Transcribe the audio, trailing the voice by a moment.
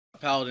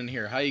Paladin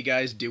here. How you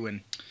guys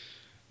doing?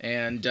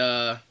 And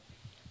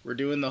we're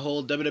doing the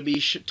whole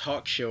WWE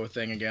Talk show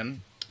thing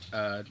again,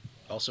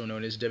 also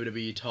known as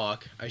WWE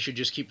Talk. I should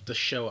just keep the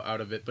show out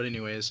of it, but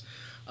anyways,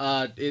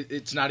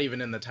 it's not even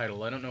in the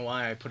title. I don't know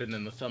why I put it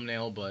in the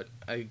thumbnail, but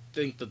I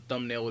think the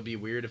thumbnail would be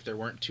weird if there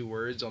weren't two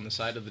words on the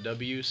side of the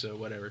W, so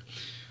whatever.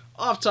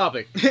 Off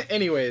topic.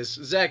 Anyways,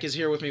 Zack is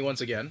here with me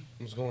once again.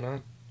 What's going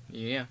on?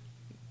 Yeah.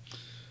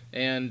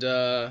 And,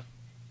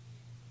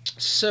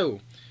 so,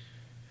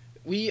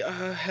 we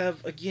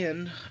have,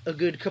 again, a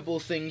good couple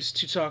of things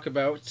to talk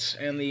about,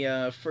 and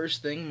the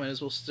first thing, might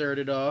as well start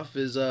it off,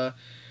 is the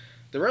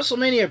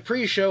WrestleMania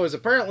pre-show is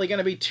apparently going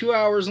to be 2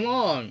 hours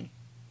long.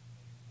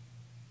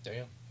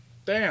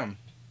 Damn.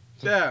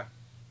 Yeah.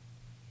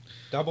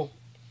 Double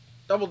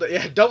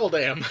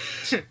damn.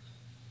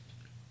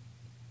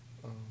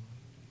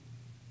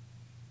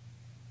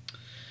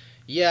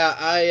 Yeah,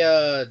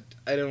 I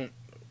don't,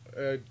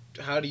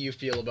 how do you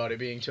feel about it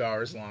being 2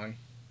 hours long?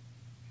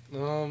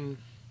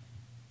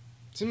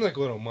 Seems like a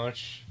little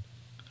much.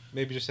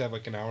 Maybe just have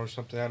like an hour or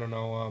something. I don't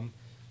know.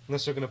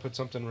 Unless they're gonna put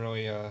something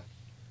really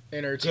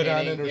entertaining, good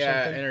on it or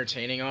something.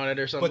 Entertaining on it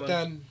or something. But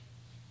then,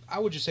 I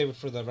would just save it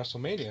for the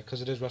WrestleMania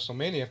because it is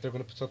WrestleMania. If they're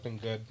gonna put something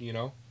good, you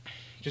know,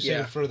 just save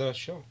it for the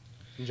show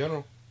in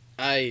general.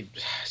 All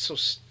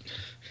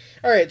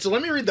right, so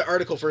let me read the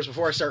article first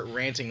before I start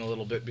ranting a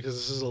little bit because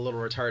this is a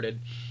little retarded.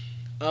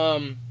 All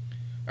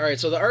right,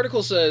 so the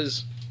article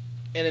says,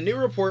 in a new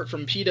report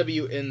from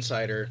PW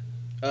Insider,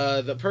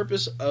 the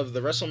purpose of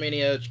the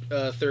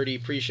WrestleMania 30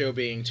 pre-show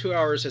being 2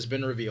 hours has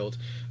been revealed.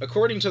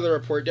 According to the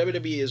report,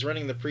 WWE is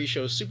running the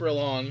pre-show super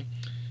long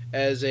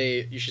as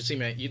a... You should see,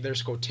 man,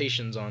 there's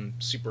quotations on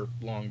super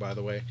long, by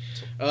the way.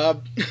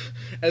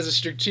 As a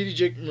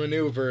strategic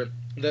maneuver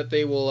that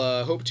they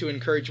will hope to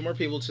encourage more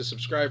people to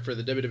subscribe for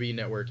the WWE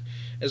Network.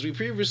 As we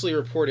previously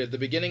reported, the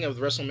beginning of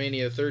the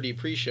WrestleMania 30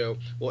 pre-show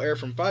will air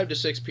from 5 to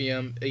 6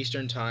 p.m.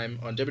 Eastern Time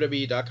on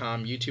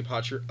WWE.com,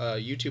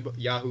 YouTube,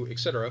 Yahoo,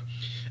 etc.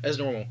 as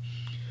normal.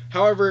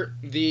 However,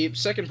 the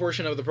second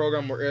portion of the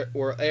program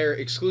will air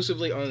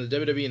exclusively on the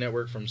WWE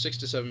Network from 6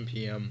 to 7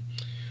 p.m.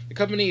 The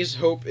company's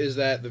hope is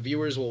that the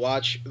viewers will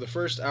watch the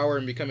first hour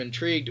and become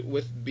intrigued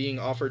with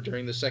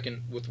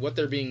what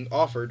they're being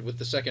offered with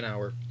the second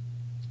hour.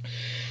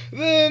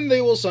 Then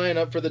they will sign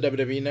up for the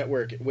WWE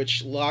Network,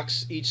 which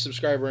locks each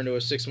subscriber into a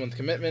 6-month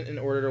commitment in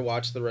order to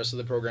watch the rest of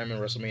the program in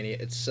WrestleMania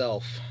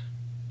itself.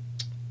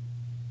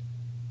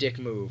 Dick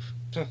move.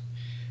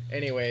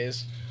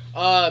 Anyways,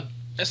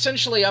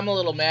 essentially I'm a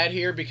little mad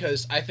here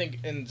because I think,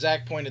 and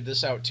Zack pointed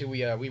this out too,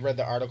 we read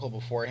the article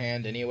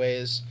beforehand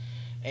anyways,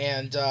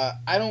 and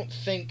I don't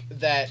think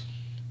that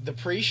the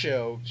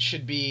pre-show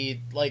should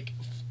be like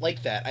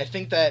that. I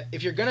think that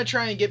if you're going to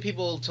try and get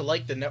people to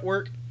like the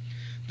network,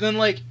 then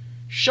like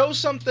show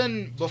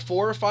something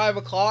before 5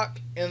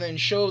 o'clock and then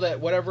show that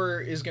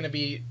whatever is going to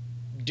be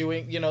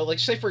doing, you know, like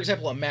say for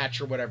example a match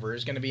or whatever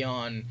is going to be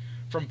on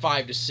from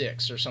 5 to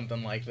 6 or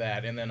something like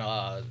that, and then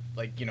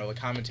like, you know, the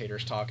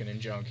commentators talking and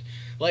junk,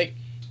 like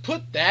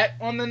put that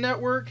on the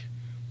network,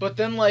 but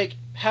then like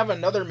have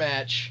another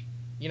match,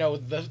 you know,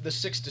 the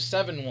 6 to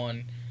 7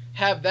 one,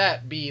 have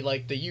that be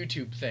like the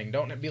YouTube thing.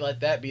 Don't be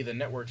like that be the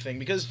network thing,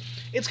 because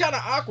it's kind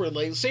of awkward.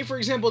 Like, say for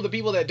example, the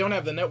people that don't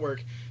have the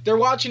network, they're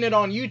watching it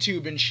on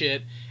YouTube and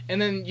shit,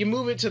 and then you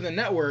move it to the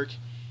network,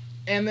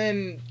 and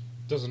then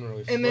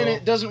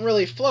it doesn't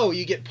really flow.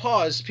 You get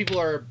paused. People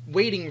are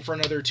waiting for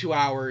another 2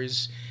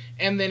 hours,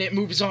 and then it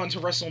moves on to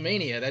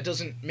WrestleMania. That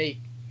doesn't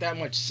make that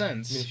much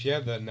sense. I mean, if you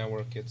have that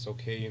network, it's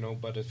okay, you know.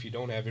 But if you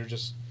don't have, you're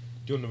just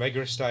doing the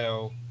regular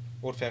style,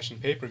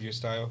 old-fashioned pay-per-view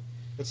style.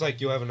 It's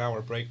like you have an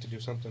hour break to do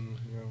something,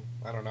 you know.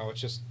 I don't know. It's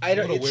just a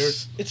little weird.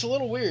 It's a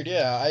little weird,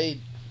 yeah. I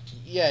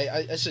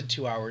said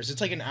 2 hours. It's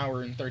like an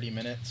hour and 30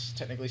 minutes,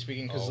 technically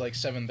speaking, because like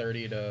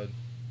 7:30 to...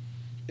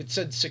 It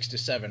said 6 to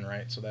 7,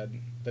 right? So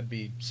that'd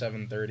be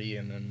 7:30,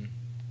 and then...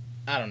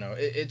 I don't know.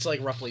 It's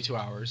like roughly 2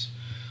 hours.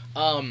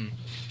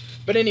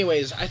 But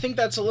anyways, I think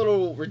that's a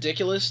little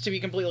ridiculous, to be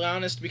completely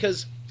honest,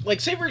 because, like,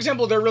 say for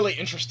example, they're really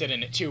interested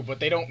in it too, but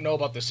they don't know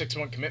about the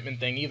 6-month commitment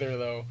thing either,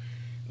 though.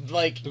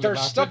 Like, they're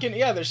stuck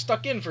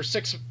in for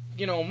 6,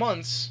 you know,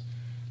 months,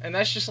 and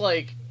that's just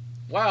like,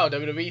 wow,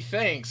 WWE,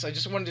 thanks. I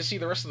just wanted to see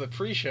the rest of the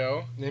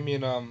pre-show. I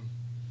mean,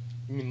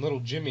 little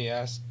Jimmy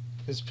asked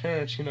his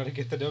parents, you know, to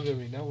get the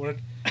WWE Network,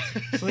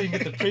 so they can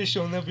get the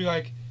pre-show, and they'll be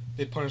like,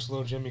 they'd punish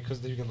little Jimmy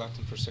because they get locked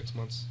in for 6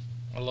 months.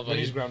 I love how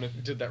he's grounded.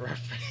 You did that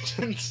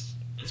reference.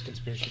 It's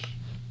conspiracy.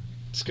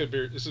 It's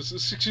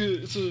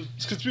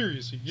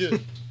conspiracy, yeah.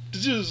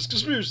 It's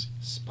conspiracy.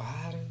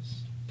 Spiders.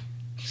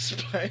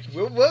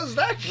 What was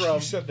that from?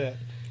 He said that.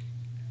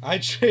 I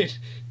trade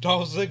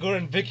Dolph Ziggler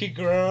and Vicky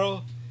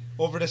Guerrero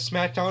over to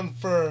SmackDown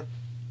for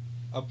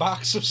a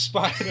box of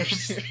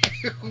spiders.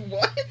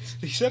 What?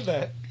 He said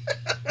that.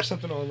 Or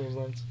something along those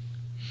lines.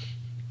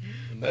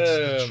 And that's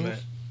the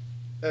truth.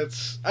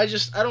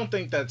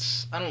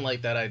 I don't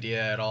like that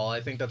idea at all. I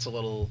think that's a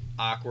little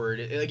awkward.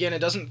 Again, it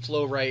doesn't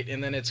flow right,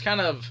 and then it's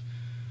kind of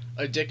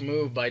a dick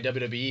move by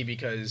WWE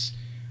because,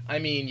 I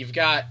mean, you've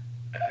got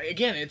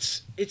again,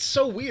 it's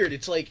so weird.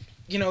 It's like,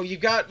 you know,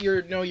 you've got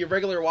your, you know, your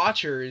regular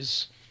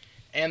watchers,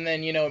 and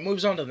then, you know, it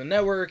moves on to the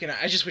network, and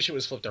I just wish it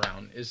was flipped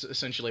around, is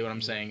essentially what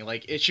I'm saying.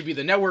 Like, it should be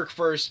the network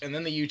first, and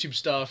then the YouTube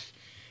stuff,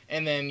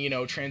 and then, you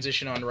know,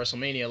 transition on to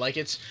WrestleMania. Like,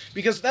 it's,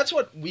 because that's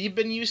what we've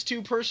been used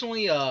to,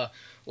 personally.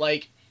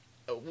 Like,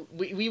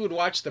 we would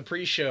watch the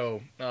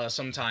pre-show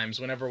sometimes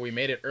whenever we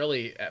made it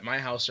early at my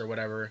house or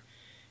whatever,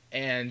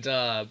 and,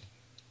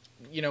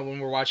 you know, when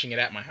we're watching it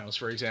at my house,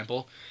 for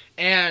example,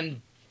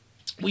 and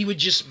we would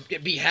just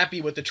be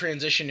happy with the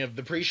transition of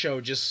the pre-show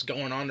just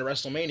going on to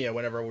WrestleMania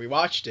whenever we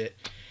watched it.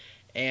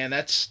 And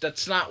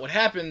that's not what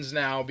happens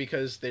now,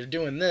 because they're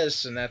doing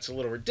this, and that's a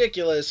little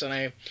ridiculous.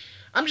 And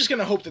I'm just going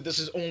to hope that this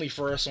is only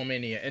for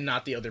WrestleMania and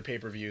not the other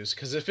pay-per-views.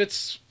 Because if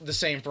it's the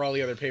same for all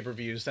the other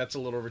pay-per-views, that's a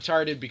little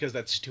retarded, because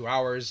that's 2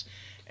 hours.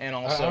 And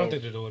also, I don't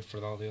think they do it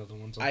for all the other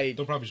ones.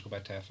 They'll probably just go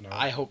back to half an hour.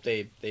 I hope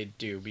they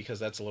do, because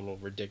that's a little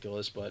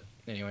ridiculous. But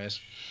anyways.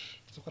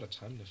 It's a lot of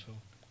time to fill.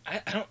 I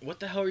don't.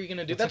 What the hell are you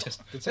gonna do? That's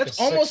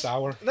almost 6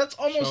 hour. That's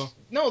almost show.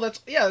 No. That's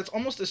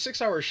almost a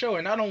 6 hour show,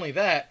 and not only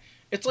that,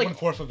 it's like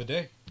 1/4 of a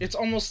day. It's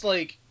almost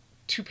like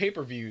 2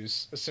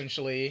 pay-per-views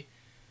essentially,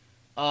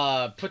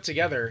 put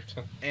together,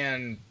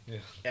 and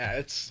yeah,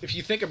 it's, if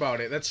you think about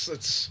it,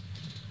 that's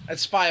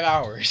 5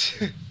 hours.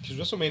 Because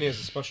WrestleMania is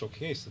a special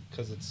case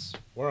because it's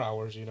 4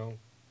 hours, you know,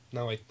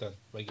 not like the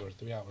regular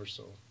 3 hours.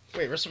 So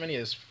wait, WrestleMania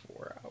is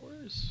 4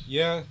 hours?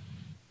 Yeah.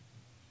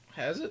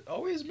 Has it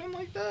always been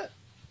like that?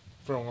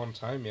 For a long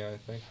time, yeah, I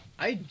think.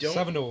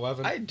 7 to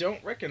 11. I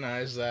don't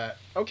recognize that.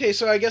 Okay,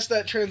 so I guess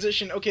that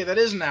transition. Okay, that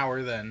is an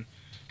hour then,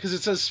 because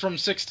it says from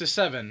 6 to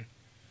 7.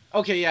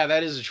 Okay, yeah,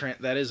 that is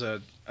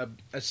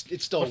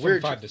it's still from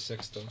weird. 5 to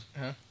 6 though.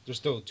 Huh? There's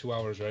still 2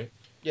 hours, right?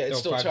 Yeah, it's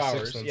still 2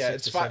 hours. Yeah,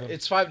 it's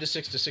 5 to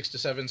 6 to 6 to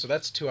 7, so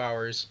that's 2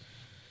 hours.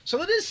 So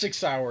that is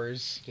 6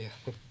 hours. Yeah.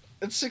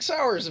 It's 6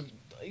 hours of,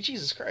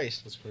 Jesus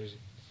Christ. That's crazy.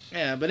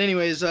 Yeah, but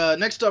anyways,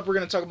 next up we're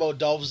going to talk about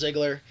Dolph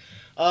Ziggler.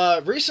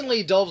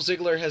 Recently, Dolph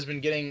Ziggler has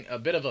been getting a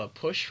bit of a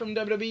push from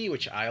WWE,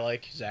 which I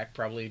like. Zack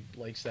probably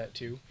likes that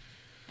too.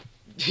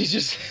 He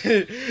just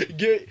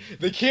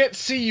they can't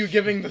see you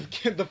giving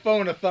the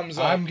phone a thumbs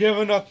up. I'm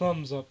giving a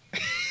thumbs up.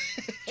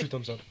 2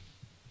 thumbs up.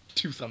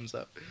 2 thumbs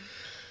up.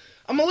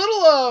 I'm a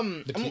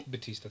little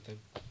Batista thing,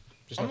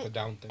 just not the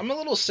down thing. I'm a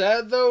little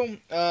sad though,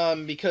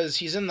 because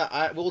he's in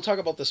the. We'll talk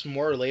about this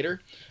more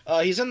later.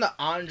 He's in the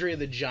Andre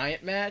the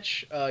Giant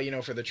match, you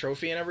know, for the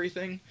trophy and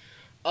everything.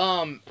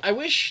 I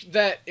wish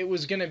that it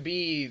was gonna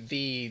be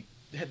the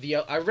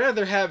I'd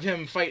rather have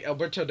him fight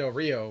Alberto Del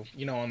Rio,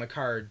 you know, on the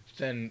card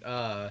than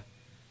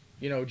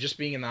you know, just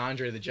being in the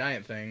Andre the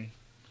Giant thing,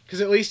 because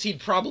at least he'd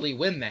probably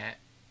win that.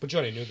 But you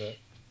already knew that.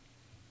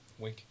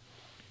 Wink.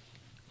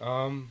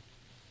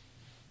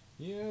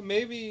 Yeah,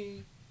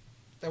 maybe.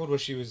 I would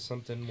wish he was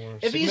something more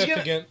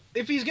significant.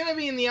 If he's gonna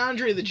be in the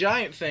Andre the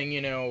Giant thing,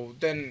 you know,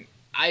 then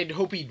I'd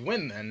hope he'd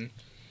win then,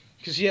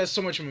 because he has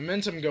so much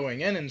momentum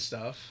going in and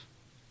stuff.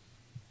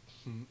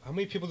 How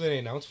many people did they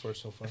announce for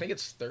so far? I think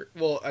it's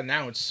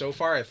announced so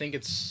far. I think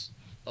it's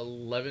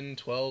 11,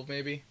 12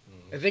 maybe.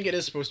 I think it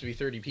is supposed to be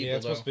 30 people. Yeah,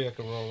 it's supposed to be like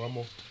a Royal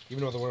Rumble,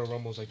 even though the Royal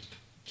Rumble was like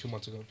 2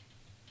 months ago.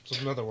 So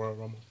it's another Royal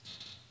Rumble.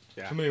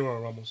 Yeah. Too many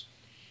Royal Rumbles.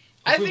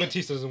 Hopefully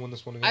Batista doesn't win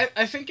this one again.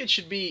 I think it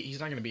should be. He's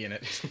not going to be in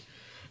it.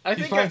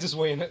 He finds his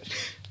way in it.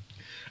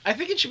 I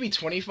think it should be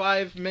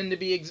 25 men to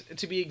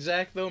be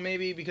exact, though,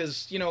 maybe,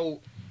 because, you know,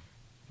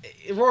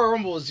 Royal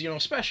Rumble is, you know,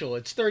 special.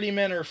 It's 30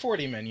 men or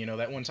 40 men, you know,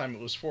 that one time it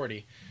was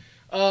 40.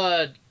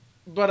 I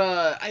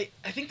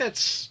think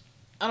that's,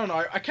 I don't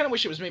know, I kind of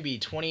wish it was maybe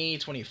 20,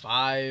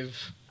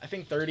 25. I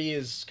think 30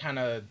 is kind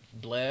of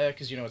bleh,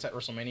 because, you know, it's at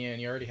WrestleMania, and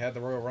you already had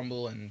the Royal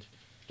Rumble, and...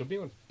 There'll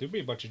be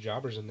a bunch of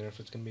jobbers in there if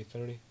it's going to be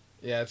 30.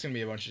 Yeah, it's going to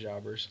be a bunch of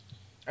jobbers.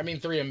 I mean,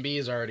 3MB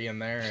is already in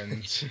there,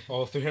 and...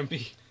 Oh,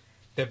 3MB.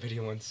 That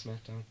video on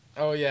SmackDown.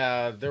 Oh,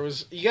 yeah,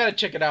 you gotta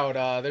check it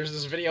out. There's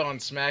this video on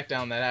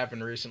SmackDown that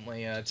happened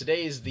recently.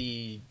 Today's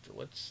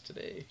what's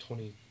today?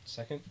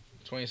 22nd?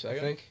 22nd? I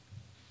think.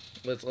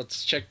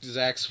 Let's check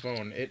Zack's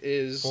phone. It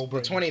is the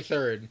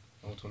 23rd.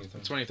 Oh,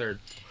 23rd. 23rd.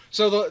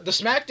 So the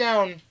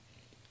SmackDown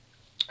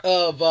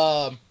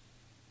of...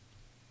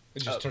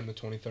 It just turned the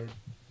 23rd.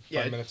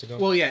 5 minutes ago.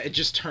 Well, yeah, it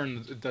just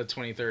turned the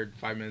 23rd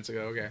 5 minutes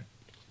ago, okay.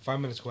 5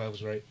 minutes ago, I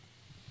was right.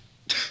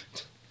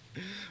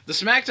 The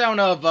SmackDown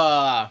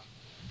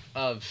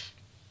of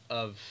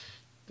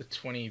the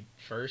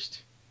 21st.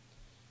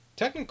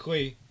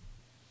 Technically,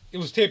 it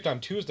was taped on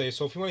Tuesday,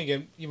 so if you want to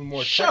get even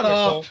more Shut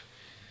technical, up.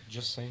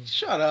 Just saying.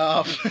 Shut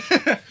up.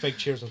 Fake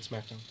cheers on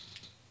SmackDown.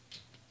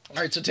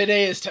 Alright, so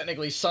today is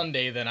technically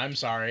Sunday then, I'm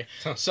sorry.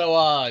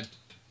 So,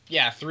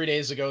 yeah, 3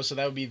 days ago, so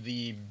that would be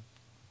the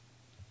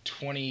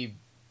 21st?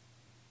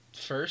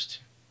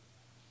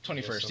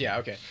 21st, yeah,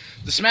 okay.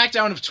 The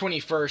SmackDown of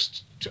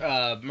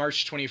 21st,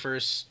 March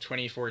 21st,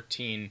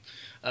 2014.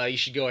 You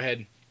should go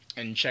ahead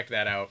and check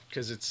that out,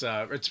 because it's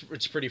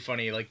pretty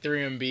funny. Like,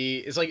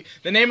 3MB, it's like,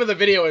 the name of the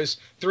video is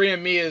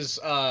 3MB is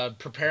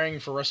preparing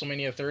for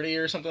WrestleMania 30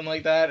 or something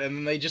like that, and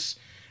then they just,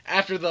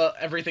 after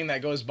everything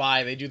that goes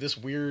by, they do this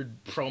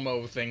weird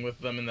promo thing with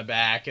them in the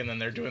back, and then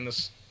they're doing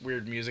this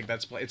weird music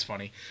it's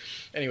funny.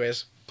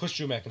 Anyways. Push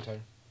Drew McIntyre.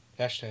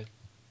 Hashtag.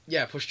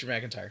 Yeah, push Drew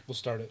McIntyre. We'll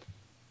start it.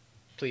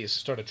 Please.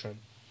 Start a trend.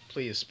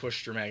 Please,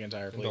 push Drew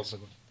McIntyre, please.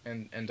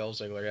 And Dolph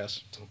Ziggler,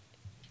 yes.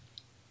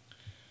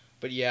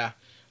 But yeah.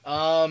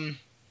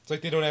 It's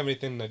like they don't have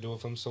anything to do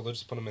with him, so they'll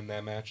just put him in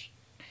that match.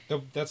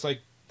 That's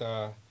like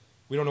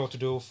we don't know what to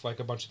do with like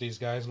a bunch of these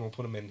guys, and we'll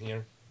put them in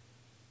here.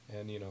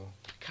 And, you know.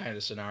 Kind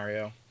of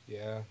scenario.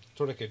 Yeah.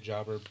 Sort of like a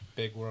jobber,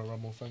 big Royal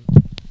Rumble thing.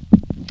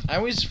 I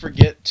always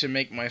forget to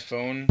make my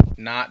phone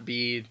not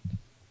be...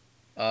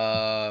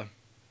 You're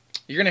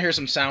going to hear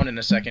some sound in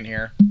a second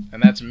here.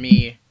 And that's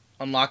me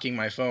unlocking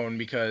my phone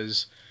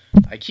because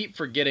I keep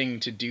forgetting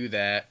to do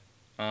that.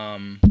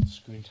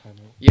 Screen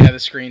timeout. Yeah, the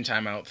screen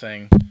timeout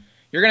thing.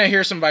 You're going to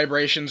hear some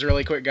vibrations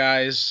really quick,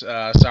 guys.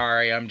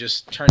 Sorry, I'm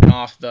just turning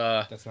off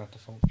the... That's not the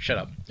phone. Shut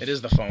up. It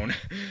is the phone.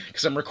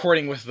 Because I'm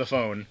recording with the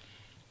phone.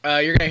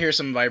 You're going to hear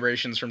some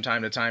vibrations from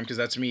time to time because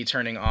that's me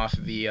turning off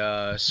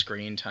the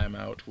screen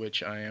timeout,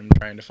 which I am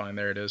trying to find.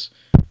 There it is.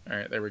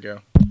 Alright, there we go.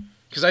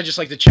 Because I just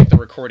like to check the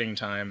recording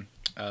time,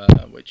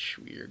 which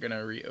we are going to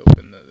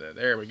reopen.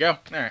 There we go.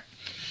 Alright.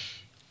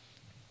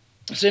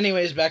 So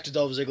anyways, back to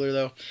Dolph Ziggler,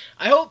 though.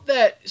 I hope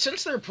that,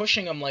 since they're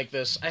pushing him like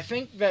this, I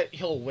think that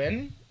he'll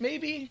win,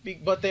 maybe.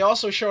 But they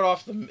also showed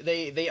off,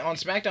 they on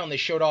SmackDown, they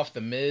showed off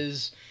The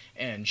Miz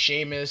and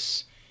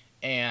Sheamus.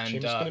 And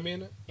Sheamus going to be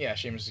in it? Yeah,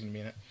 Sheamus is going to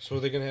be in it. So are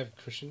they going to have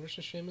Christian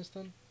versus Sheamus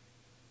then?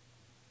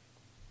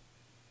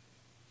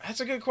 That's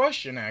a good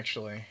question,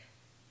 actually.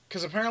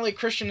 Because apparently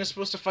Christian is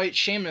supposed to fight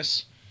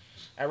Sheamus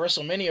at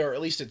WrestleMania, or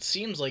at least it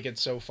seems like it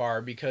so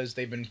far, because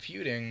they've been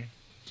feuding.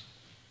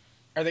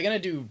 Are they going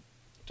to do...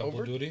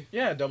 Double duty?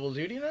 Yeah, double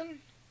duty then?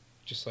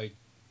 Just like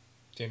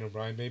Daniel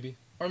Bryan, maybe?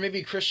 Or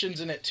maybe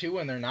Christian's in it too,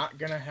 and they're not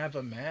going to have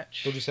a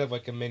match? They'll just have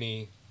like a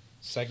mini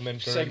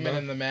segment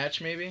in the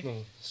match, maybe?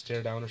 Little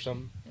stare down or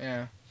something.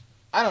 Yeah.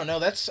 I don't know,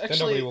 that's actually...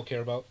 That nobody will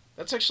care about.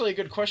 That's actually a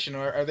good question.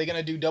 Are they going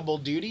to do double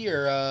duty,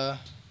 or... I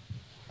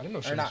didn't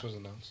know Sheamus was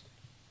announced.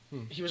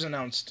 He was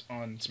announced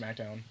on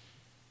SmackDown.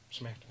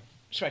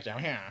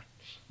 SmackDown, yeah.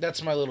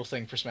 That's my little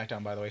thing for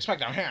SmackDown, by the way.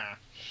 SmackDown, yeah.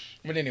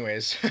 But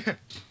anyways.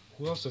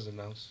 Who else is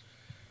announced?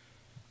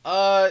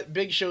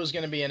 Big Show's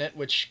gonna be in it,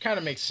 which kind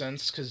of makes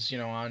sense, because, you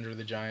know, Andre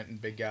the Giant and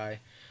Big Guy.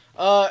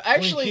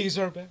 Actually... Twinkies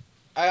are back.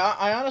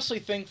 I honestly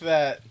think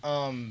that,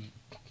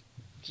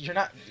 you're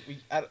not...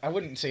 I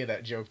wouldn't say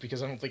that joke,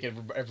 because I don't think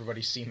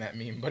everybody's seen that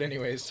meme, but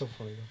anyways. It's so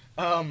funny,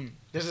 though.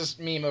 There's this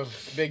meme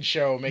of Big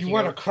Show making... You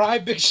wanna cry,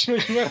 Big Show?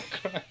 You wanna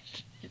cry?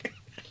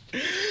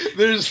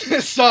 There's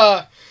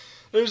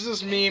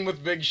this meme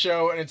with Big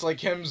Show, and it's like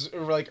him,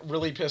 like,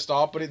 really pissed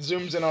off, but it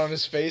zooms in on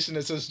his face, and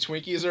it says,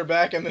 Twinkies are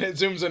back, and then it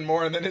zooms in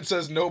more, and then it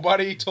says,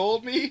 nobody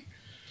told me.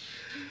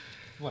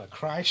 You want to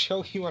cry,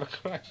 Show? You want to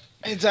cry?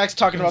 And Zack's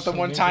talking about the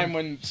one time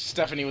when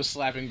Stephanie was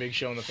slapping Big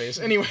Show in the face.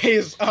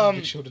 Anyways,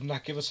 Big Show did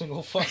not give a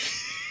single fuck.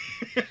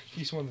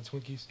 He's one of the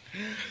Twinkies.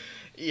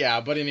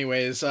 Yeah, but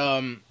anyways,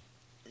 I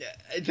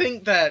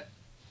think that...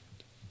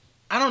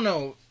 I don't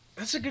know.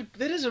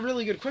 That is a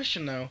really good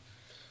question, though.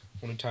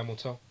 Only time will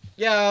tell.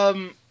 Yeah,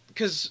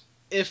 because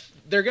if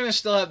they're going to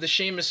still have the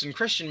Sheamus and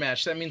Christian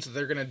match, that means that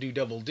they're going to do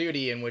double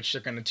duty, in which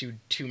they're going to do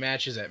two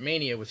matches at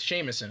Mania with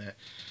Sheamus in it.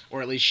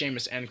 Or at least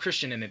Sheamus and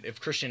Christian in it, if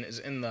Christian is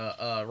in the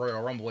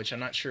Royal Rumble, which I'm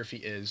not sure if he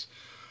is.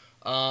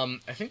 I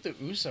think the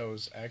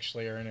Usos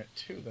actually are in it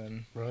too,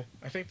 then. Really?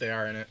 I think they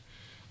are in it.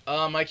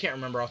 I can't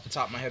remember off the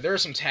top of my head. There are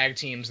some tag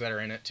teams that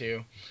are in it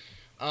too.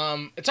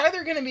 It's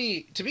either going to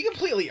be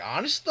completely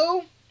honest,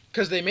 though,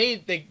 because they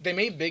made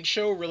Big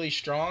Show really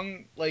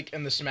strong, like,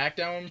 in the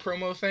SmackDown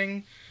promo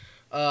thing.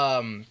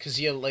 Because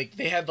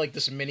they had, like,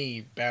 this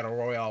mini Battle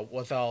Royale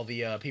with all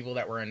the people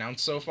that were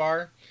announced so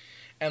far.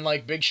 And,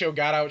 like, Big Show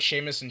got out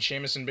Sheamus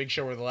and Big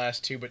Show were the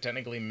last two, but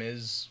technically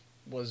Miz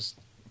was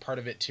part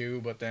of it too.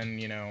 But then,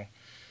 you know,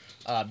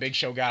 Big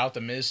Show got out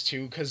the Miz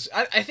too. Because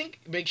I think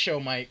Big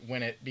Show might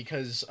win it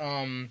because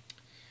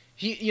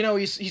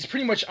he's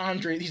pretty much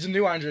Andre. He's a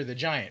new Andre the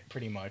Giant,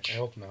 pretty much. I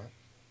hope not.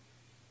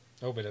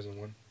 I hope he doesn't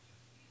win.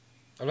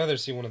 I'd rather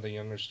see one of the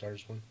younger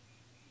stars win.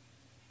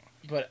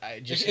 But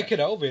it could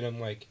elevate him,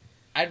 like...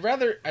 I'd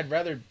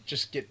rather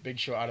just get Big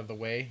Show out of the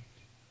way,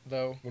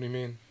 though. What do you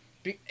mean?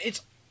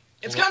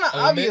 It's kind of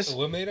obvious.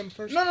 Eliminate him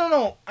first?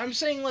 No. I'm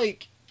saying,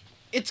 like,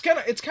 it's kind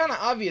of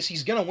obvious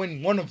he's gonna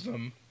win one of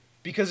them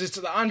because it's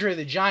the Andre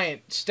the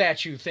Giant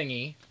statue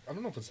thingy. I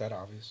don't know if it's that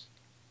obvious.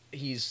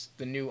 He's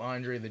the new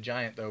Andre the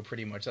Giant, though,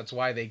 pretty much. That's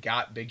why they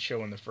got Big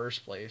Show in the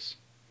first place.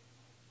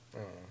 I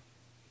don't know.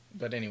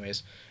 But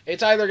anyways,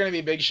 it's either going to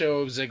be Big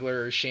Show,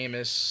 Ziggler, or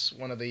Sheamus,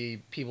 one of the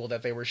people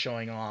that they were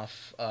showing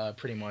off,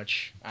 pretty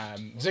much.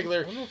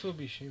 Ziggler... I don't know if it'll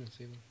be Sheamus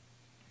either.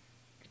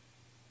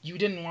 You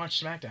didn't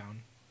watch SmackDown.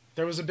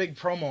 There was a big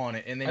promo on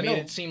it, and they made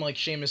it seem like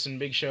Sheamus and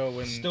Big Show...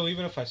 And still,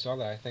 even if I saw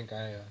that, I think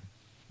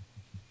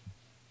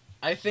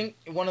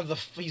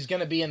he's going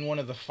to be in one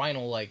of the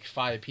final, like,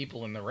 5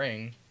 people in the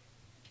ring.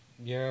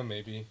 Yeah,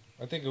 maybe.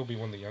 I think it'll be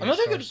one of the younger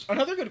stars.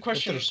 Another good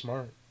question... If they're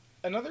smart.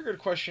 another good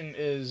question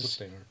is... Which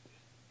they are.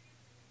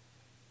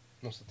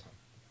 Most of the time.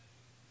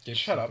 Gabe's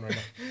Shut up. right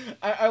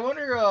I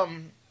wonder,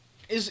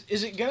 is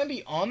it going to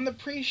be on the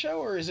pre-show,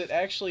 or is it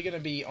actually going to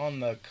be on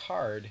the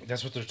card?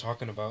 That's what they're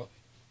talking about.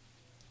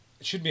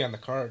 It should be on the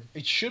card.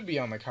 It should be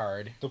on the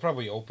card. They'll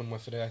probably open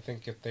with it, I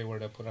think, if they were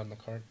to put it on the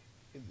card.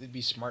 It'd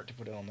be smart to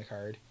put it on the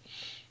card.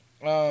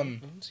 I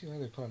don't see why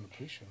they put it on the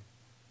pre-show.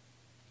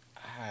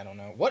 I don't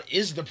know. What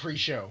is the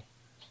pre-show?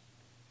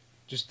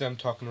 Just them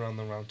talking around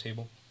the round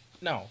table.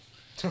 No.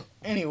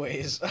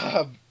 Anyways,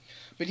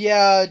 but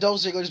yeah,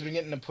 Dolph Ziggler's been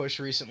getting a push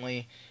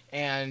recently,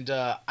 and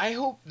I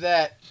hope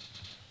that,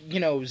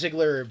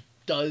 Ziggler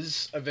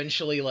does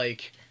eventually,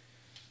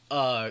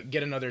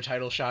 get another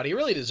title shot. He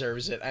really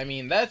deserves it. I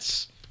mean,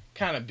 that's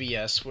kind of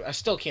BS. I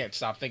still can't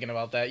stop thinking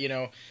about that.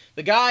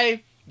 The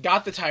guy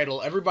got the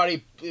title.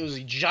 Everybody, it was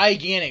a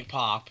gigantic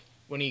pop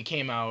when he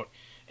came out.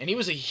 And he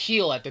was a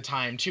heel at the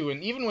time, too.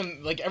 And even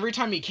when, every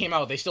time he came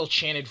out, they still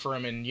chanted for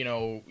him and,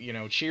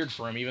 cheered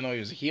for him, even though he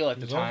was a heel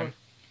at the time. Over.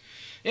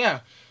 Yeah.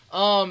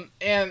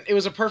 And it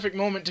was a perfect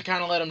moment to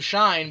kind of let him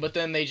shine, but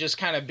then they just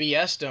kind of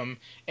BS'd him.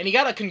 And he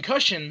got a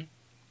concussion,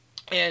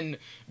 and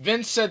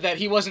Vince said that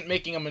he wasn't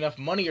making him enough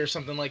money or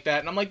something like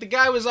that. And I'm like, the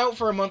guy was out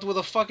for a month with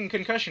a fucking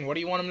concussion. What do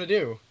you want him to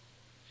do?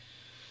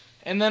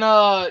 And then,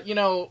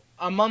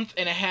 a month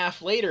and a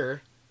half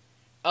later,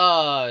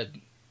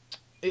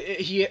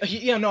 he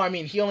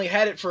only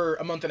had it for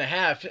a month and a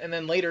half, and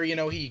then later,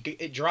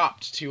 it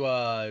dropped to,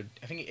 I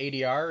think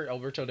ADR,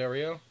 Alberto Del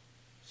Rio.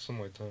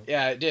 Something like that.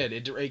 Yeah, it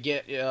did.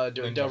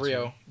 Del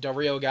Rio. Del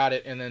Rio got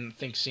it, and then I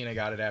think Cena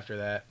got it after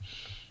that.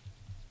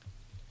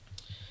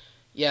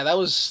 Yeah, that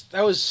was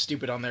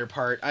stupid on their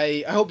part.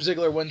 I hope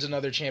Ziggler wins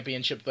another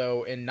championship,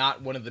 though, and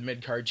not one of the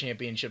mid-card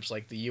championships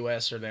like the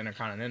U.S. or the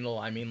Intercontinental.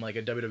 I mean, like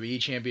a WWE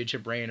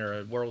championship reign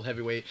or a World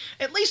Heavyweight.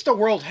 At least a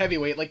World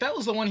Heavyweight. That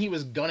was the one he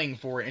was gunning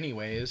for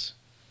anyways.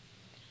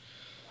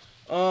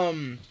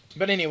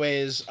 But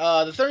anyways,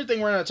 the third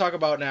thing we're going to talk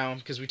about now,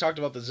 because we talked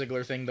about the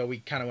Ziggler thing, though we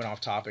kind of went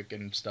off topic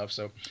and stuff,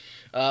 so...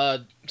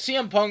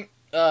 CM Punk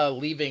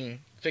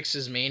leaving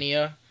fixes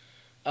Mania.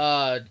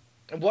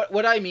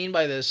 What I mean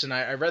by this, and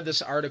I read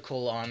this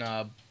article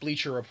on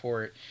Bleacher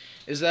Report,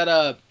 is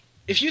that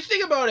if you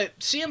think about it,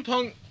 CM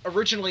Punk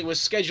originally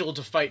was scheduled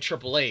to fight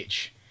Triple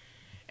H.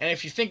 And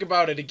if you think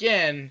about it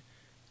again,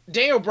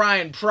 Daniel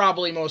Bryan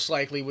probably most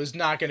likely was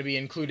not going to be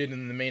included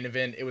in the main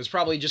event. It was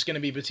probably just going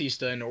to be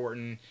Batista and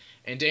Orton,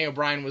 and Daniel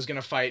Bryan was going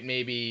to fight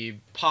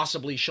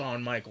possibly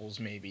Shawn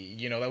Michaels, maybe.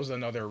 That was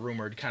another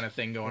rumored kind of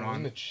thing going on.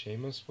 Wasn't it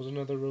Sheamus was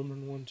another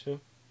rumored one, too?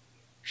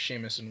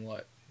 Sheamus and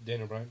what?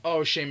 Daniel Bryan.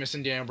 Oh, Sheamus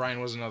and Daniel Bryan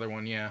was another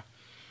one, yeah.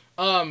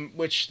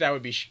 Which that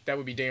would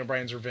be Daniel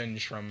Bryan's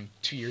revenge from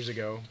 2 years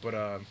ago. But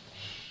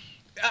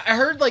I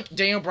heard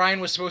Daniel Bryan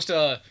was supposed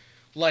to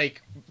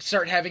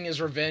start having his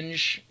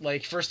revenge.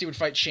 First he would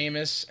fight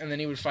Sheamus, and then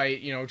he would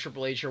fight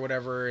Triple H or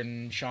whatever,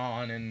 and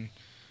Shawn, and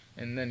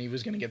then he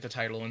was gonna get the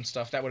title and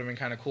stuff. That would have been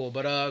kind of cool.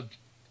 But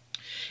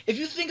if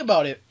you think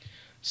about it,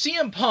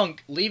 CM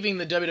Punk leaving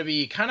the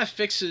WWE kind of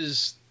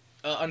fixes,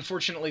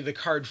 unfortunately, the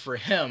card for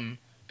him.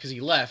 Because he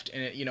left,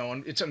 and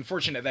it's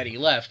unfortunate that he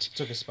left.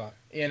 Took his spot.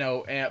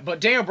 But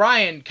Daniel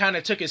Bryan kind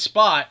of took his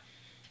spot,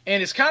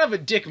 and it's kind of a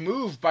dick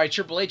move by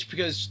Triple H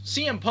because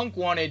CM Punk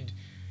wanted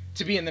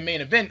to be in the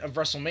main event of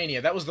WrestleMania.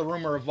 That was the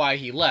rumor of why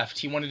he left.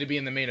 He wanted to be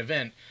in the main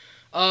event.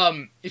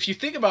 If you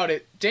think about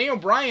it, Daniel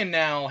Bryan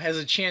now has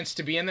a chance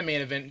to be in the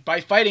main event by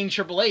fighting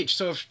Triple H.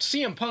 So if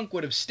CM Punk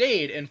would have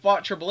stayed and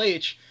fought Triple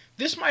H,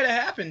 this might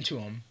have happened to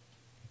him.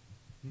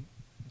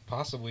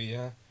 Possibly,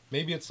 yeah.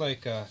 Maybe it's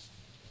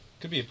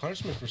could be a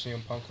punishment for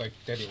CM Punk,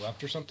 that he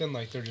left or something.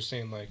 They're just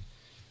saying,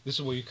 this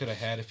is what you could have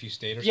had if you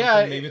stayed or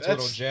something. Maybe it's a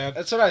little jab.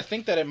 That's what I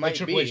think that it might be.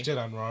 Triple H did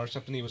on Raw or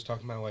something. He was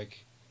talking about,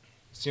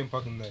 CM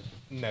Punk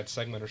in that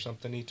segment or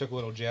something. He took a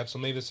little jab, so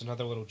maybe it's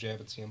another little jab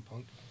at CM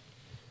Punk.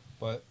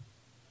 But...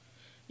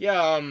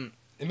 yeah,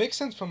 it makes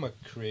sense from a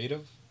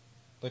creative,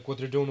 what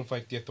they're doing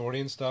with, the Authority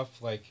and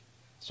stuff.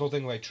 This whole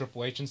thing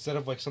Triple H, instead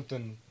of,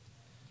 something...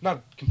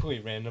 not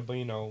completely random,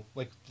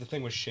 but, the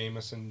thing with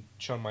Sheamus and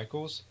Shawn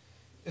Michaels...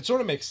 it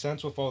sort of makes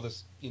sense with all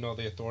this,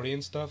 the Authority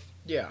and stuff.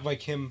 Yeah.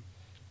 Him,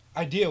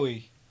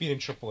 ideally, beating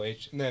Triple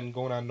H and then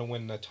going on to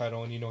win the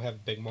title and, have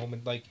a big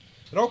moment.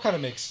 It all kind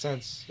of makes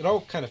sense. It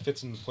all kind of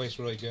fits into place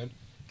really good.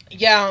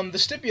 Yeah, the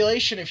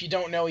stipulation, if you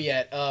don't know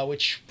yet,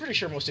 which pretty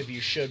sure most of you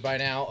should by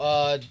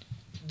now,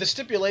 the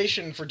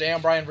stipulation for Daniel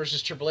Bryan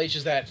versus Triple H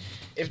is that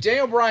if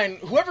Daniel Bryan,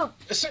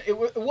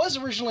 it was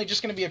originally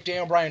just going to be if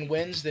Daniel Bryan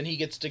wins, then he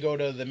gets to go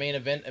to the main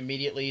event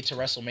immediately to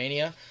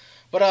WrestleMania.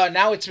 But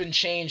now it's been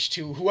changed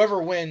to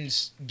whoever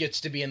wins gets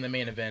to be in the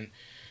main event.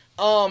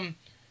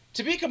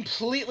 To be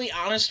completely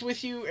honest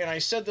with you, and I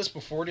said this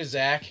before to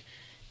Zack,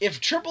 if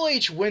Triple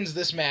H wins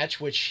this match,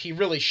 which he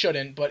really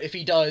shouldn't, but if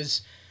he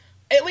does,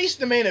 at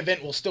least the main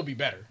event will still be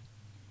better.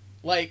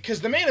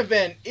 Because the main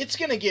event, it's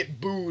going to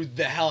get booed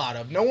the hell out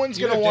of. No one's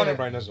going to want to... Daniel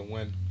Bryan doesn't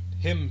win.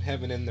 Him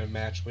having in their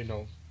match,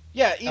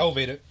 yeah,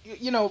 elevate it.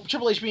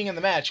 Triple H being in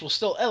the match will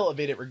still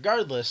elevate it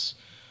regardless.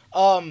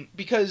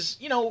 Because,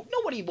 you know,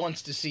 nobody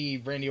wants to see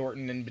Randy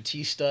Orton and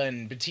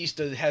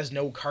Batista has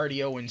no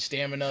cardio and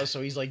stamina,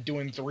 so he's like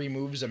doing 3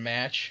 moves a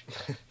match.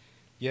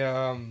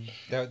 Yeah,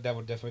 that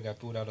would definitely got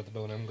booed out of the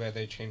building. I'm glad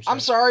they changed that. I'm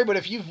sorry, but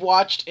if you've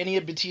watched any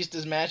of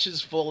Batista's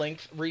matches full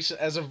length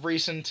as of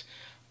recent,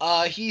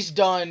 he's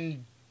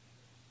done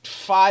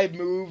 5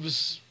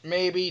 moves,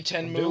 maybe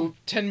 10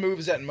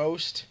 moves at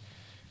most,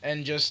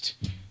 and just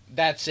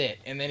that's it.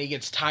 And then he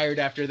gets tired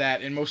after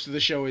that, and most of the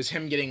show is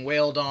him getting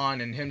wailed on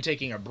and him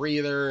taking a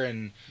breather.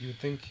 And you would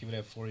think he would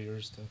have 4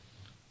 years to,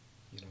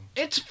 you know.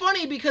 It's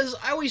funny because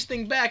I always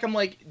think back, I'm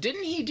like,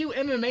 didn't he do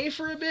MMA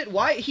for a bit?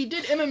 Why? He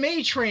did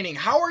MMA training.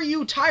 How are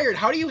you tired?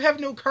 How do you have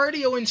no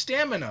cardio and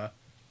stamina?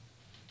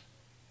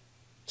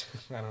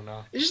 I don't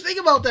know. Just think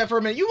about that for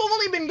a minute. You've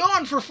only been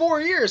gone for 4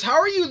 years. How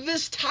are you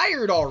this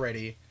tired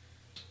already?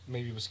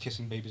 Maybe he was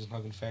kissing babies and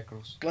hugging fat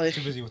girls. Like,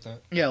 too busy with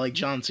that. Yeah, like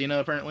John Cena,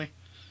 apparently.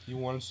 You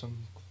wanted some,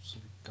 so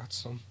we got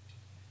some.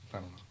 I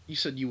don't know. You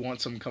said you want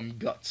some, come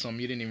gut some.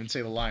 You didn't even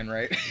say the line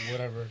right.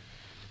 Whatever.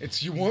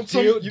 It's you want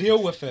some.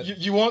 Deal with it.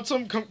 You want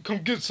some? Come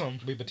get some.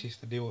 Wait,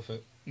 Batista, deal with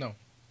it. No.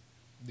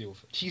 Deal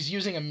with it. He's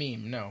using a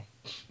meme. No.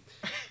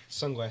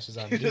 Sunglasses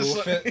on. Deal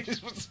with it.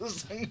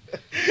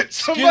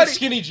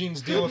 Skinny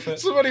jeans. Deal with it.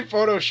 Somebody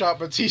photoshopped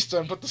Batista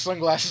and put the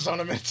sunglasses on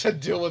him and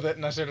said "deal with it,"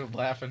 and I started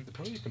laughing.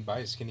 Apparently, you can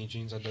buy skinny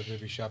jeans on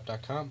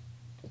WWEshop.com.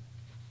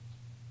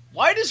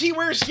 Why does he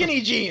wear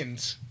skinny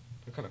jeans?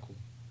 They're kind of cool.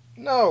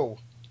 No.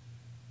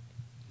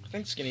 I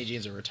think skinny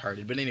jeans are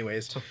retarded, but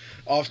anyways,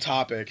 off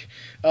topic.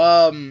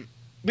 But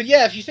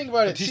yeah, if you think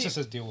about Batista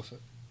says deal with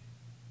it.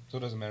 So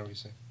it doesn't matter what you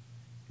say.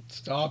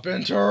 Stop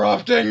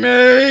interrupting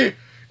me!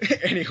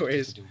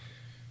 Anyways.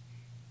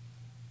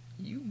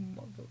 You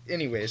mother...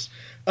 Anyways.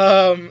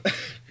 What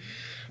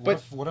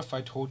if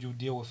I told you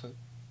deal with it?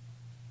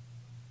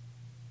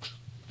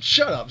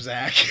 Shut up,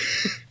 Zack.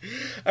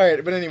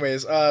 Alright, but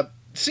anyways,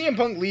 CM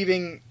Punk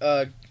leaving,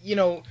 you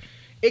know...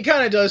 It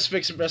kind of does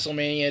fix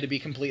WrestleMania, to be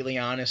completely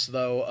honest,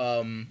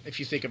 though, if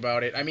you think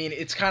about it. I mean,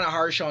 it's kind of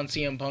harsh on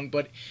CM Punk,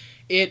 but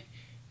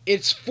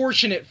it's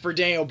fortunate for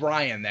Daniel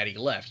Bryan that he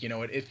left. You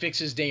know, it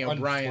fixes Daniel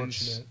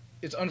Bryan's...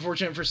 It's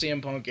unfortunate for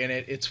CM Punk, and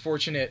it's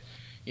fortunate,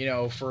 you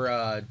know,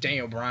 for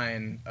Daniel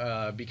Bryan,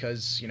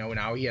 because, you know,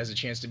 now he has a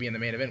chance to be in the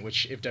main event,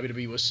 which, if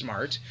WWE was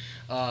smart,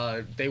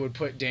 they would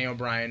put Daniel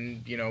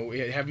Bryan, you know,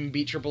 have him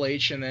beat Triple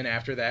H, and then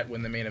after that,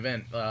 win the main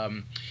event.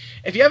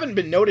 If you haven't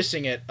been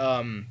noticing it...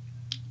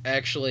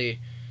 Actually,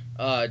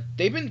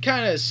 they've been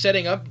kind of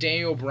setting up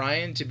Daniel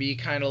Bryan to be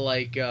kind of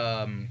like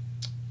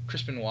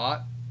Chris Benoit.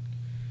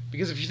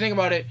 Because if you think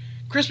about it,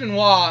 Chris Benoit,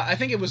 I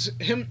think it was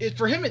him.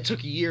 For him, it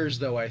took years,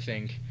 though, I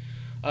think.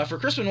 For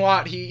Chris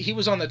Benoit, he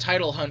was on the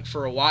title hunt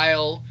for a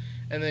while,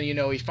 and then, you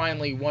know, he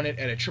finally won it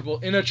at a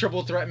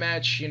triple threat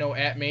match, you know,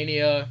 at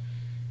Mania.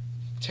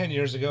 10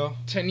 years ago.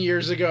 10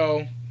 years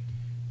ago.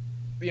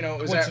 You know,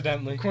 it was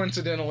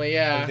coincidentally,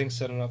 yeah. Everything's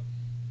set up.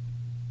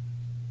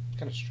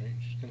 Kind of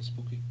strange. Kind of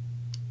spooky.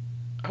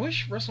 I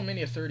wish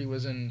WrestleMania 30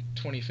 was in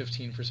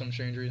 2015 for some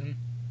strange reason.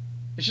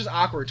 It's just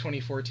awkward.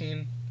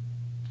 2014,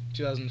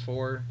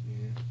 2004. Yeah.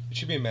 It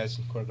should be in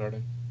Madison Square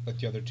Garden, like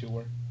the other 2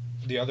 were.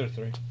 The other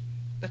 3.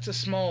 That's a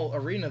small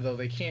arena, though.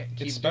 They can't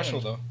keep It's special,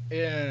 doing. Though.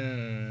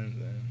 Yeah.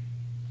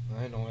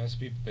 I know, it has to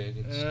be big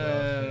and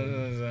stuff.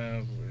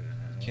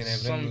 Can't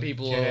have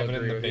it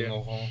in the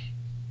bingo hall.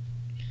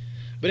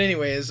 But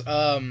anyways,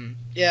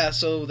 yeah,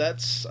 so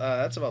that's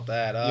about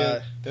that.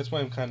 Yeah, that's why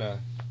I'm kind of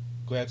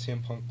glad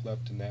CM Punk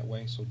left in that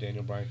way, so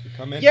Daniel Bryan could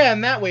come in. Yeah, in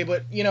that way,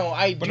 but, you know,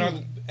 not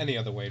any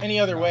other way. Any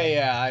other way,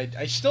 yeah.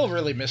 I still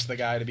really miss the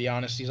guy, to be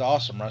honest. He's an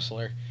awesome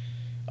wrestler.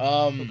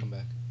 He'll come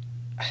back.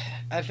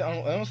 I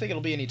don't think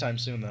it'll be anytime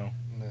soon, though.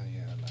 No,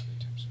 yeah, not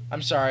anytime soon.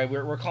 I'm sorry,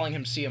 we're calling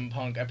him CM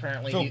Punk.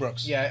 Apparently, Phil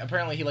Brooks. Yeah,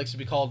 apparently he likes to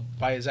be called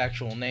by his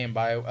actual name,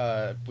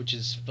 which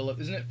is Philip.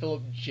 Isn't it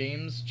Philip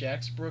James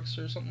Jax Brooks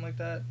or something like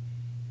that?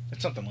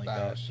 It's something like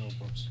that. Philip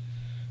Brooks.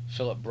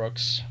 Philip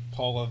Brooks.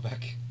 Paul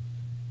Levesque.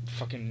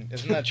 Fucking,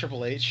 isn't that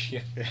Triple H?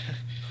 Yeah.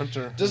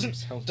 Hunter.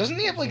 Doesn't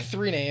he have like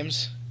 3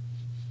 names?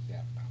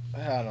 Yeah.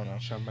 I don't know.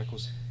 Shawn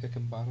Michaels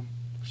Hickenbottom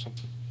or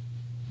something.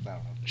 I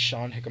don't know.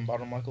 Sean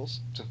Hickenbottom Michaels?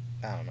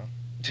 I don't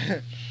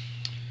know.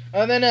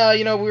 And then,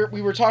 you know,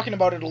 we were talking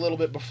about it a little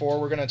bit before.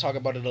 We're going to talk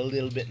about it a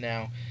little bit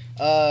now.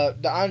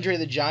 The Andre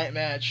the Giant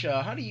match.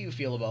 How do you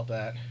feel about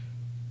that?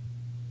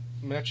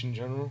 Match in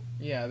general?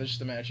 Yeah, just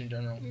the match in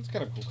general. It's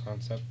kind of a cool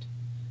concept.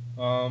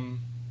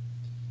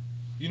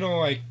 You know,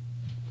 like,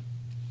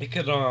 it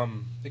could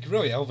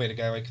really elevate a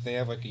guy. Like, if they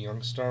have, like, a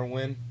young star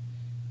win,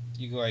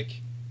 you,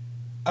 like,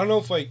 I don't know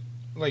if, like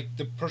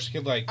the person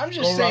could, like, go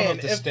around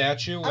with the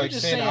statue, like,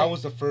 saying I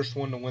was the first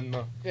one to win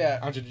the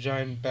Andre the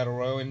Giant Battle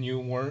Royal and you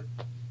weren't.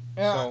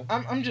 Yeah, so,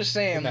 I'm just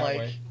saying, like,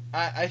 way.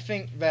 I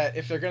think that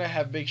if they're going to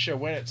have Big Show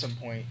win at some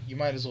point, you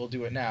might as well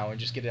do it now and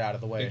just get it out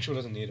of the way. Big Show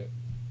doesn't need it.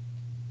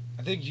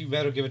 I think you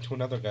better give it to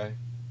another guy.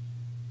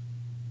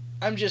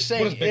 I'm just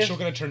saying. What, is Big Show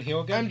going to turn heel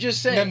again? I'm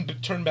just saying. And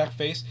then turn back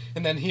face,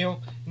 and then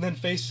heel, and then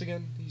face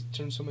again? He's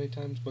turned so many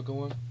times, but go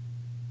on.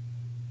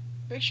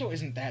 Big Show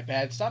isn't that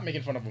bad. Stop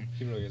making fun of him.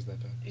 He really is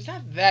that bad. He's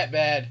not that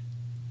bad.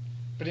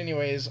 But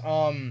anyways,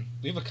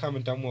 leave a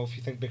comment down below if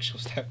you think Big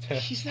Show's that bad.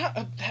 he's not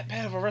that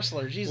bad of a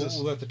wrestler. Jesus.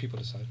 We'll let the people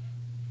decide.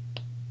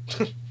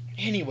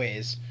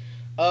 Anyways,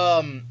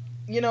 but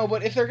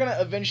if they're gonna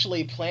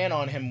eventually plan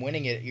on him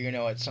winning it,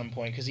 at some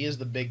point, because he is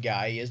the big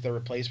guy, he is the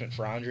replacement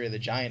for Andre the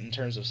Giant in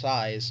terms of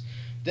size,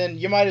 then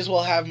you might as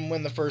well have him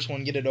win the first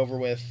one, get it over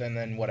with, and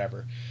then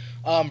whatever.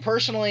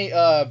 Personally,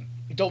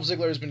 Dolph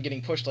Ziggler has been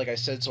getting pushed, like I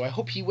said, so I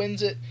hope he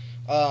wins it.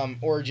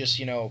 Or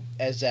just,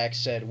 as Zack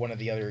said, one of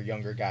the other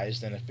younger guys,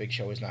 then if Big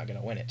Show is not going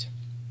to win it.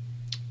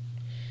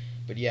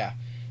 But yeah.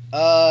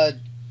 I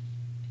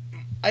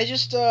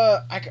just,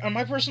 on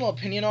my personal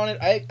opinion on it,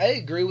 I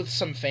agree with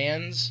some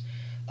fans.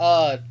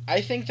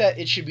 I think that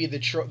it should be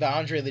the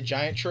Andre the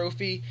Giant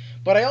trophy,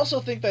 but I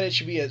also think that it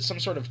should be some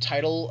sort of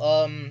title,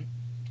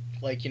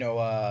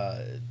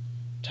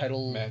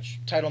 title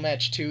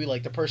match too.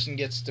 Like the person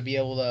gets to be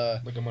able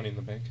to, like a Money in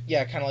the Bank.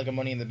 Yeah, kind of like a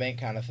Money in the Bank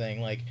kind of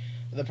thing. Like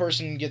the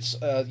person gets,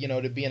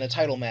 to be in a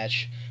title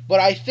match. But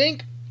I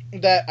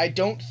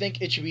don't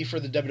think it should be for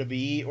the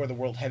WWE or the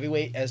World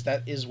Heavyweight, as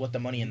that is what the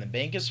Money in the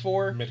Bank is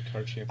for.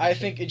 Mid-card championship. I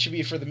think it should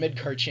be for the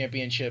mid-card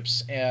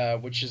championships,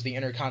 which is the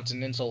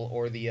Intercontinental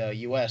or the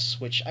US.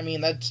 Which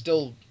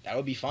that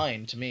would be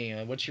fine to me.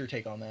 What's your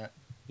take on that?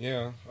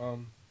 Yeah,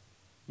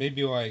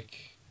 maybe like.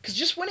 Because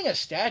just winning a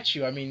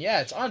statue,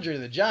 it's Andre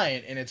the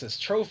Giant, and it's a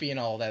trophy and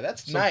all that.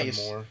 That's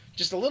nice. More.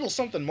 Just a little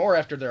something more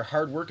after their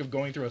hard work of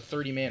going through a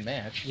 30-man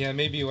match. Yeah,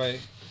 maybe like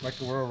a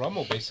Royal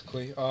Rumble,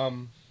 basically.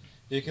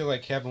 You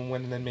could have him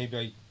win, and then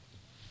maybe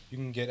you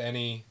can get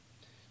you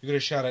get a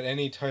shot at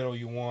any title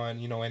you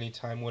want,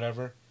 anytime,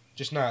 whatever.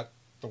 Just not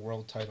the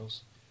world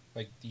titles,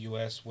 like the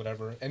U.S.,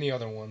 whatever, any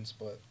other ones,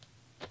 but.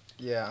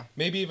 Yeah.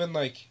 Maybe even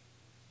you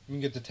can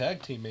get the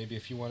tag team, maybe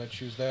if you want to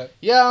choose that.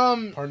 Yeah.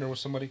 Partner with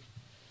somebody.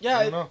 Yeah,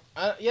 I don't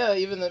know.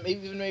 Even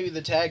maybe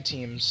the tag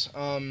teams.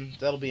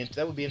 That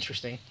would be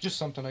interesting. Just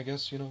something, I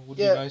guess. Would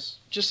be nice.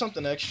 Just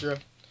something extra.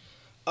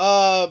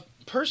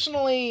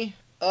 Personally,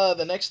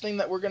 the next thing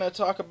that we're gonna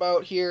talk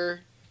about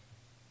here,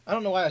 I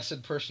don't know why I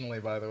said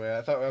personally. By the way,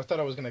 I thought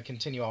I was gonna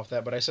continue off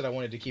that, but I said I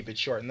wanted to keep it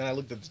short, and then I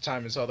looked at the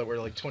time and saw that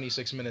we're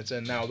 26 minutes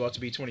in now, about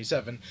to be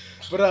 27.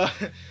 But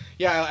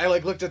yeah, I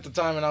looked at the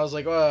time and I was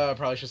like, I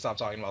probably should stop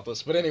talking about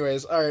this. But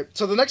anyways, all right.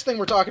 So the next thing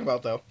we're talking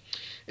about though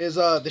is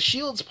the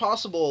Shield's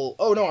possible.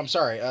 Oh no, I'm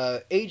sorry.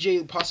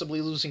 AJ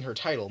possibly losing her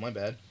title. My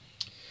bad.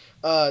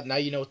 Now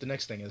you know what the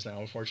next thing is now,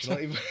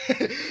 unfortunately.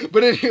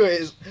 But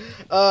anyways,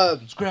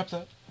 scrap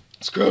that.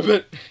 Scrub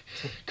it.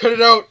 Cut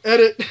it out.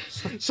 Edit.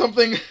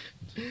 Something.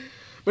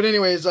 But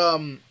anyways,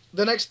 the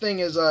next thing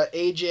is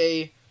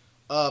AJ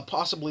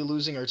possibly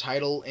losing her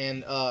title,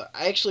 and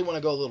I actually want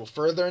to go a little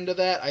further into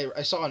that.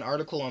 I saw an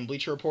article on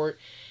Bleacher Report,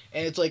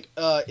 and it's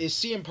is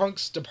CM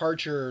Punk's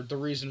departure the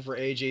reason for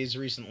AJ's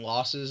recent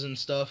losses and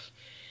stuff?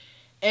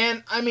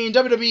 And,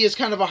 WWE is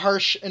kind of a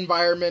harsh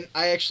environment.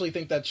 I actually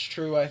think that's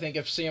true. I think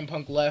if CM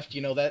Punk left,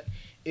 that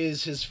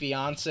is his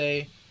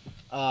fiancé,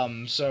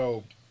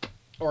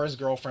 or his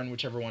girlfriend,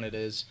 whichever one it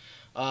is.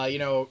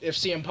 If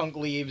CM Punk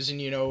leaves and,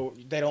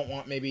 they don't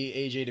want maybe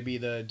AJ to be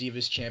the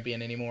Divas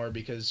champion anymore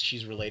because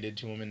she's related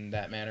to him in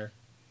that manner.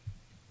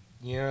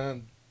 Yeah,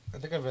 I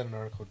think I've read an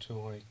article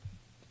too,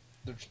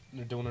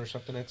 they're doing it or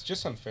something. It's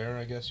just unfair,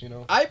 I guess,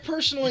 I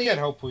personally... You can't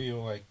help who you,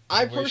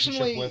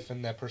 relationship with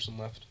and that person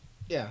left.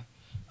 Yeah.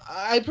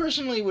 I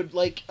personally would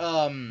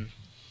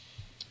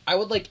I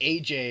would like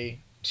AJ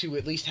to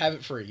at least have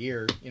it for a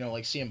year,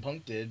 like CM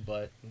Punk did,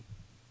 but...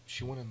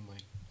 She won in,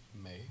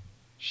 May?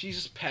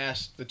 She's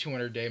past the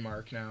 200-day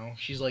mark now.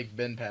 She's,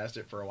 been past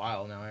it for a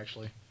while now,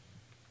 actually.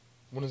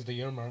 When is the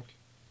year mark,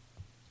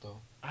 though?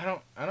 I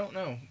don't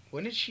know.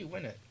 When did she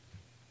win it?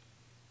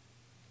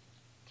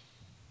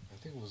 I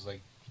think it was,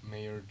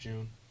 May or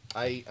June.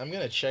 I'm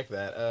gonna check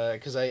that,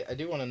 because I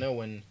do want to know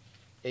when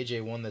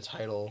AJ won the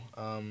title.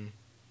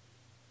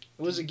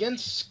 It was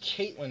against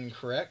Caitlyn,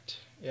 correct?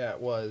 Yeah, it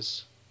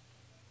was.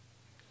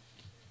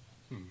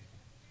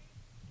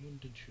 When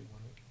did she win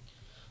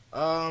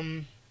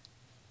it?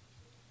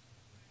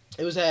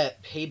 It was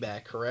at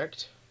Payback,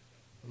 correct?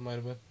 It might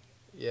have been.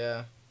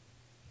 Yeah.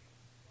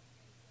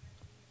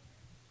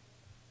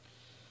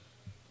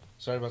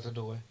 Sorry about the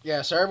delay.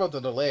 Yeah, sorry about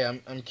the delay.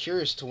 I'm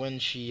curious to when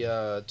she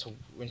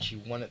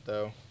won it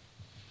though.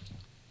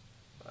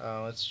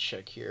 Let's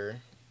check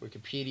here.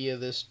 Wikipedia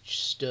this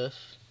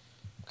stuff.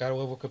 Gotta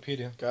love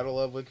Wikipedia. Gotta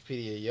love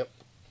Wikipedia. Yep.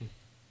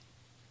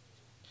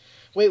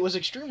 Wait, was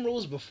Extreme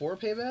Rules before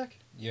Payback?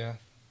 Yeah.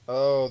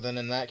 Oh, then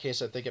in that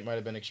case, I think it might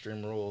have been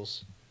Extreme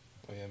Rules.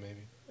 Oh yeah,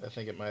 maybe. I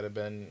think it might have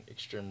been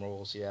Extreme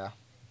Rules. Yeah.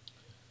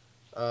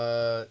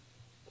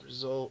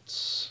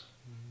 Results.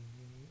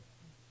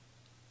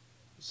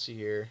 Let's see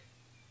here.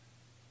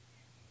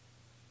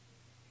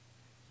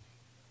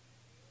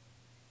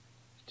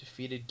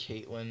 Defeated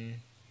Caitlyn.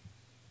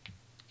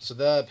 So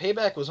the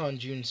Payback was on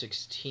June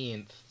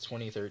 16th,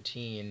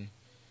 2013.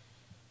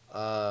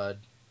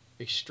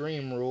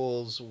 Extreme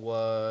Rules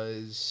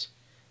was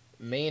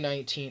May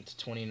 19th,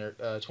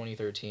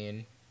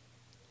 2013.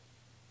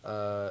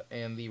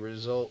 And the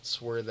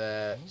results were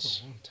that... That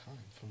was a long time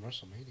from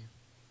WrestleMania.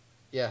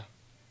 Yeah.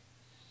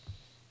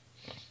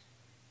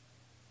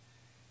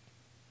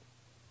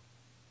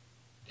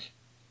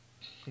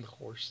 The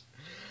horse.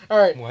 All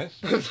right. What?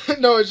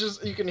 No, it's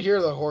just you can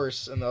hear the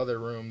horse in the other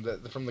room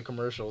from the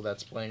commercial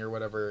that's playing or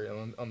whatever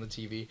on the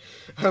TV.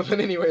 But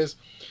anyways,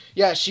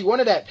 yeah, she won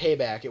it at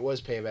Payback. It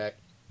was Payback.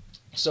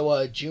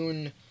 So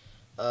June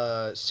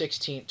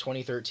 16th,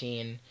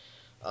 2013,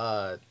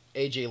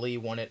 AJ Lee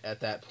won it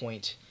at that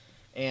point.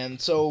 And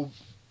so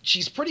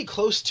she's pretty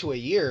close to a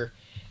year.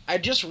 I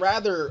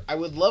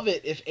would love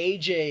it if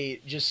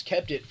AJ just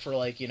kept it for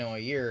like, a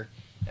year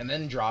and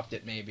then dropped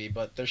it maybe,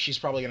 but she's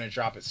probably going to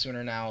drop it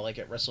sooner now, like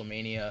at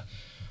WrestleMania.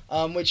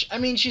 Which, I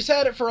mean, she's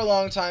had it for a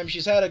long time.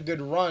 She's had a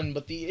good run,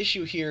 but the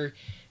issue here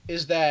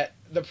is that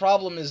the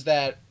problem is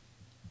that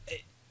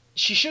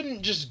she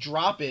shouldn't just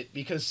drop it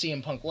because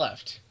CM Punk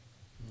left.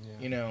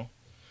 Yeah.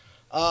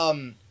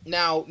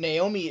 Now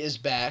Naomi is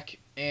back,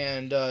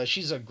 and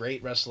she's a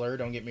great wrestler,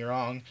 don't get me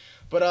wrong.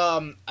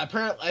 But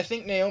apparently, I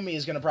think Naomi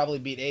is going to probably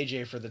beat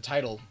AJ for the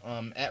title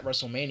at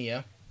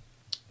WrestleMania.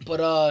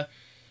 But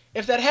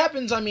if that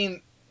happens, I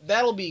mean,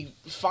 that'll be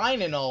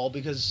fine and all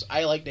because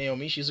I like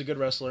Naomi. She's a good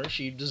wrestler.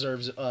 She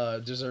deserves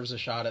a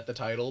shot at the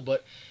title.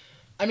 But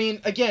I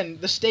mean, again,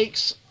 the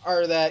stakes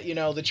are that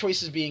the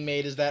choices being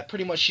made is that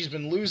pretty much she's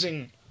been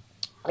losing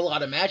a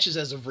lot of matches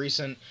as of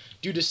recent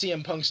due to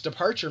CM Punk's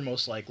departure,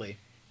 most likely,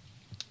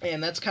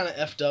 and that's kind of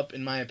effed up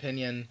in my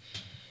opinion.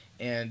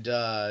 And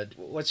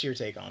what's your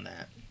take on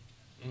that?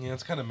 Yeah,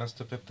 it's kind of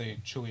messed up if they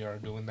truly are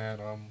doing that.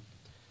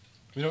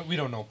 We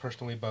don't know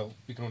personally, but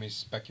we can only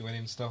speculate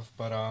and stuff.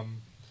 But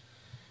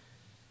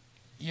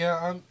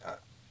yeah,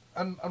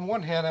 on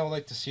one hand, I would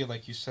like to see,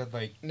 like you said,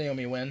 like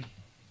Naomi win.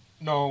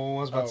 No, I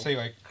was about to say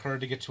like her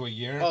to get to a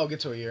year. Oh, get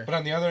to a year. But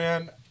on the other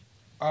hand,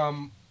 I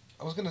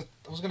was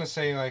gonna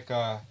say like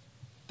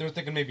they were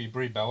thinking maybe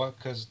Brie Bella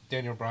because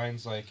Daniel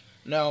Bryan's like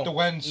the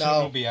win soon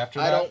will be after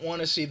that. I don't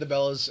want to see the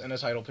Bellas in a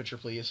title picture,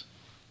 please.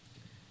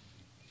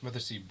 I'd rather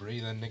see Brie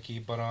than Nikki,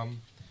 but I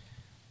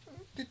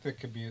think that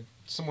could be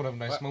somewhat of a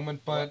nice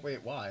moment. But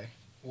wait, why?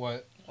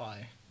 What?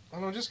 Why? I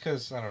don't know, just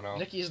because I don't know.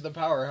 Nikki's the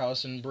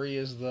powerhouse and Brie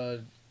is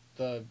the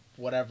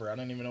whatever. I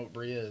don't even know what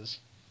Brie is.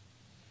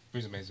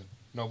 Brie's amazing.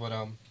 No, but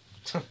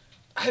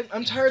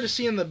I'm tired of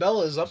seeing the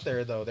Bellas up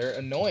there though. They're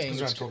annoying.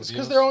 It's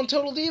because they're on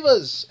Total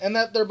Divas, and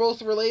that they're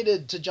both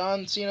related to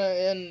John Cena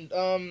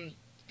and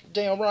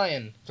Daniel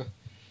Bryan.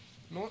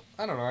 No,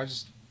 I don't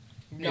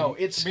know.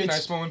 It's a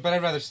nice moment, but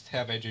I'd rather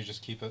have AJ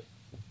just keep it.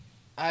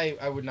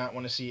 I would not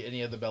want to see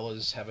any of the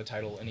Bellas have a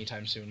title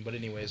anytime soon. But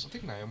anyways, I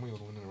think Naomi would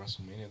win in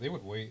WrestleMania. They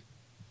would wait.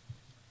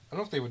 I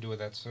don't know if they would do it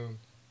that soon.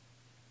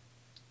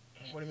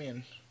 What do you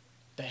mean?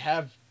 They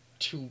have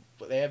 2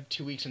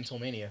 weeks until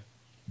Mania.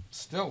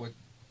 Still, it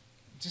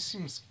just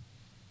seems.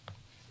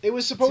 It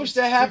was supposed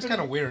to happen. It's kind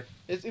of weird.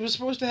 It was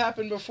supposed to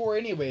happen before,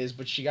 anyways,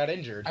 but she got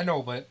injured. I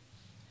know, but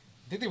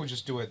I think they would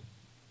just do it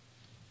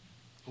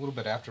a little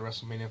bit after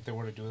WrestleMania if they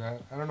were to do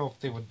that. I don't know if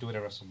they would do it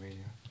at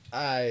WrestleMania.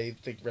 I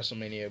think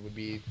WrestleMania would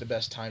be the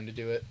best time to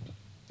do it,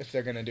 if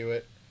they're gonna do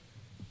it.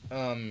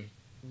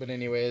 But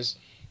anyways,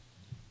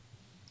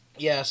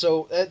 yeah.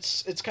 So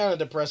it's kind of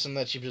depressing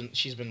that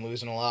she's been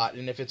losing a lot,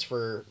 and if it's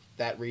for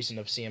that reason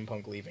of CM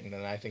Punk leaving,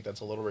 then I think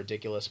that's a little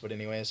ridiculous. But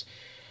anyways,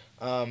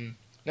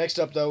 next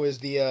up though is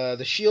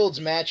the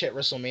Shield's match at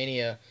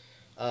WrestleMania,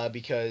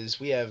 because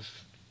we have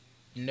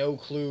no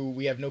clue.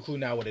 We have no clue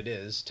now what it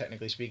is.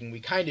 Technically speaking, we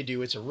kind of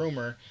do. It's a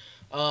rumor.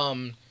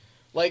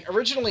 Like,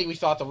 originally we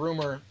thought the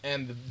rumor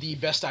and the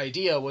best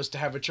idea was to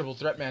have a triple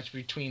threat match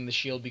between the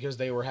Shield because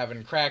they were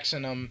having cracks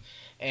in them,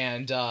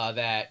 and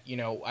that,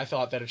 I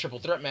thought that a triple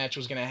threat match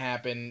was going to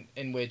happen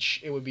in which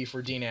it would be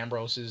for Dean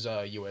Ambrose's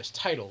U.S.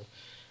 title,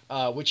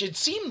 which it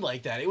seemed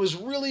like that. It was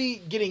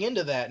really getting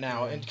into that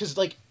now, and because,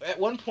 like, at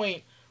one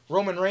point,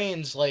 Roman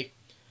Reigns, like,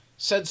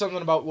 said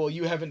something about, well,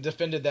 you haven't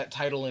defended that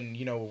title in,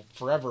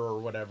 forever or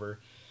whatever,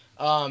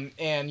 and,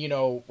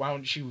 why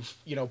don't you,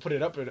 put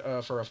it up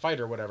for a fight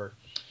or whatever.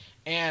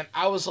 And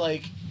I was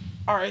like,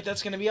 all right,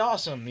 that's going to be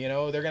awesome. They're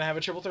going to have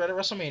a triple threat at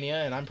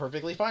WrestleMania, and I'm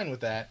perfectly fine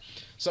with that.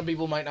 Some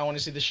people might not want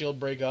to see the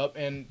Shield break up,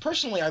 and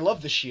personally, I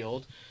love the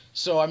Shield.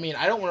 So, I mean,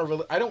 I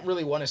don't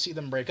really want to see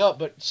them break up,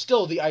 but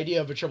still, the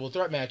idea of a triple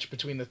threat match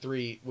between the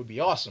three would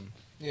be awesome.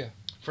 Yeah.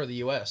 For the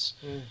U.S.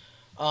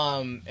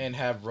 And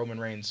have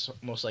Roman Reigns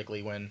most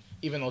likely win,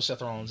 even though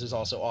Seth Rollins is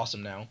also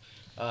awesome now.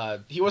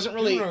 He wasn't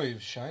really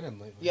shining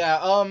lately.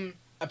 Yeah.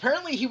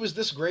 Apparently he was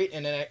this great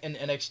in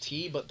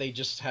NXT, but they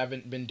just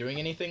haven't been doing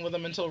anything with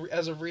him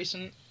as of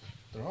recent.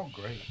 They're all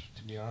great,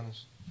 to be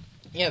honest.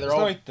 Yeah, it's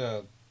not like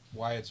the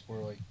Wyatts were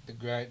like the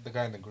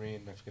guy in the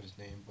green. I forget his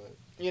name, but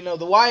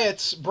the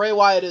Wyatts. Bray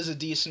Wyatt is a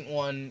decent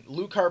one.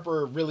 Luke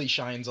Harper really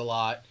shines a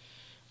lot.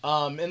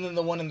 And then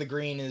the one in the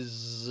green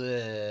is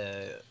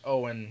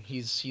Owen.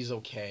 He's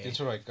okay. It's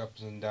sort of like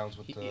ups and downs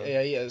with the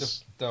he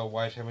is. The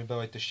Wyatt family, but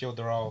like the Shield,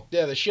 they're all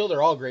the Shield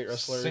are all great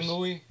wrestlers.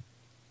 Singly,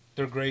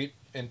 they're great.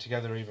 And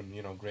together even,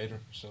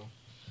 greater, so.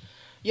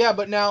 Yeah,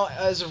 but now,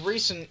 as of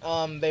recent,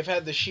 they've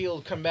had the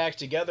Shield come back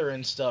together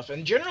and stuff.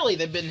 And generally,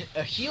 they've been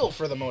a heel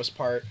for the most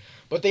part.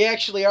 But they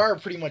actually are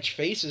pretty much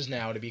faces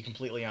now, to be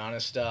completely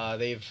honest.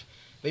 They've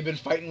They've been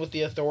fighting with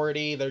the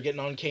Authority. They're getting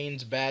on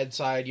Kane's bad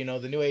side. You know,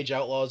 the New Age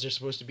Outlaws are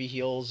supposed to be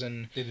heels,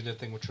 and They did that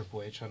thing with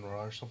Triple H on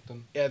Raw or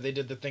something. yeah, they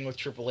did the thing with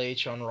Triple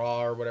H on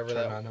Raw or whatever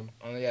Turned on him.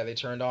 Yeah, they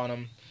turned on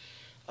him.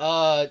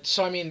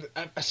 So I mean,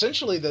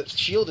 essentially the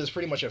Shield is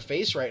pretty much a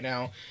face right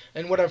now,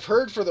 and what I've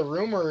heard for the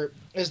rumor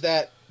is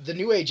that the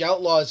New Age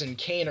Outlaws and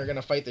Kane are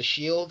gonna fight the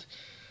Shield.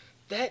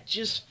 That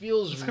just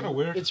feels... It's kind of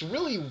weird. It's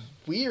really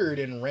weird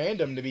and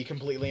random, to be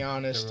completely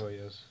honest. It really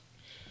is.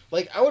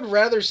 Like, I would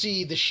rather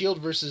see the Shield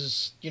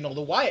versus, you know,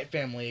 the Wyatt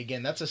family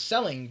again. That's a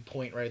selling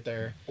point right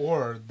there.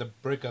 Or the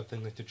breakup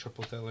thing, like the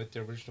triple threat, like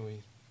they're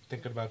originally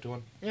thinking about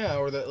doing. Yeah,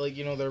 or the, like,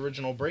 you know, the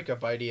original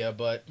breakup idea,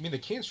 but... I mean, the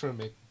Kane's trying to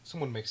make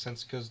someone make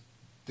sense because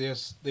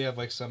they have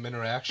like some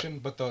interaction,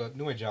 but the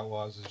New Age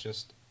Outlaws is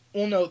just...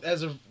 Well, no,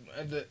 as of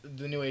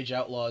the New Age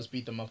Outlaws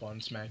beat them up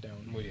on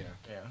SmackDown. Well, yeah.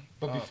 Yeah.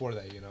 But before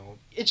that, you know...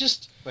 It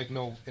just... Like,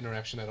 no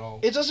interaction at all.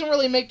 It doesn't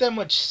really make that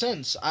much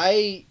sense.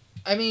 I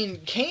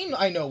mean, Kane,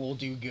 I know, will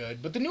do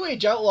good, but the New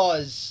Age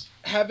Outlaws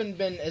haven't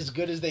been as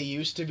good as they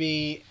used to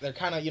be. They're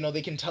kind of, you know,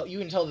 you can tell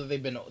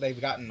that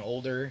they've gotten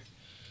older.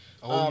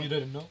 Oh, you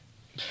didn't know?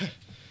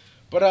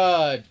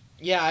 But,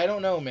 yeah, I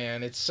don't know,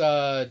 man. It's,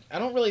 I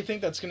don't really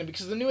think that's gonna be,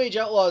 because the New Age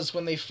Outlaws,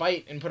 when they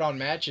fight and put on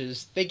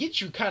matches, they get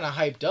you kind of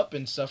hyped up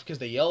and stuff because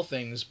they yell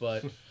things,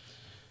 but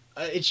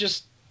it's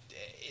just,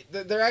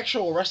 their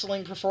actual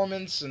wrestling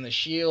performance and the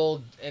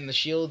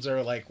Shields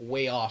are, like,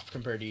 way off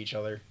compared to each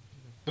other.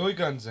 Billy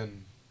Gunn's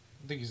in...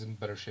 I think he's in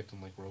better shape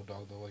than, like, Road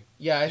Dogg, though. Like,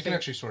 yeah, I he think... can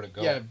actually sort of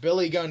go. Yeah,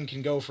 Billy Gunn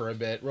can go for a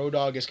bit. Road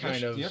Dogg is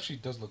kind of... He actually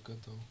does look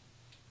good, though.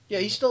 Yeah,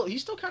 he's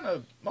still kind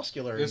of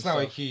muscular. It's not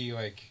like he,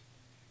 like,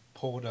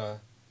 pulled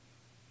a...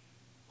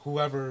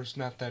 Whoever's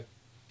not that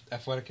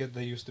athletic kid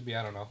they used to be,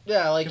 I don't know.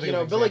 Yeah, like, you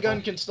know, Billy example.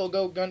 Gunn can still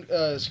go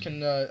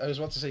I was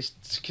about to say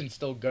can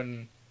still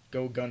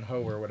go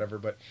gun-ho or whatever,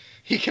 but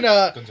he can,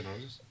 Guns N'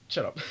 Roses?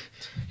 Shut up.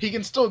 He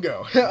can still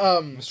go.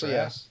 Mr. So,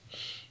 yeah. Ass.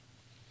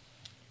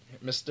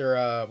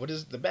 Mr. What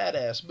is it? The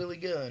badass Billy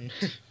Gunn.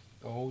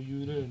 Oh,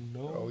 you didn't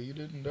know? Oh, you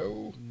didn't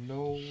know?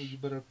 No,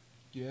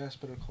 your ass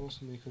better close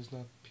to me because it's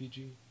not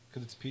PG.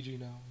 Because it's PG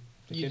now.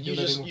 You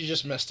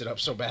just messed it up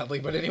so badly,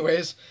 but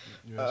anyways.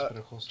 Your ass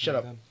better close to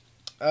shut me up.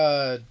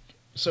 Then.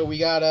 So we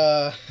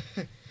got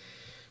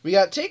we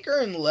got Taker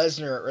and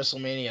Lesnar at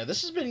WrestleMania.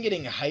 This has been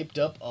getting hyped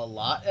up a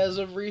lot as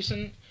of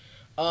recent.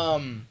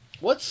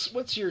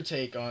 What's your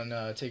take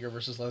on Taker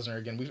versus Lesnar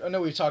again? I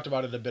know we've talked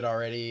about it a bit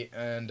already,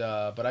 and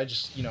but I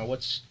just, you know,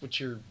 what's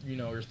your, you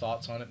know, your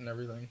thoughts on it and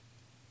everything?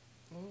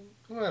 Well,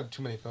 I don't have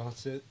too many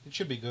thoughts. It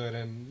should be good,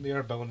 and they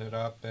are building it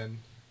up, and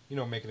you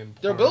know, making it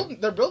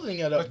important. They're building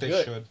it up like good.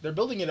 They should. They're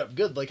building it up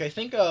good. Like, I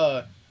think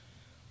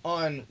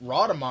on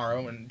Raw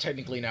tomorrow, and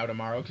technically now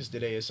tomorrow because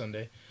today is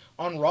Sunday.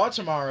 On Raw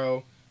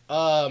tomorrow,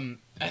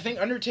 I think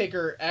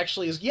Undertaker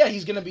actually is. Yeah,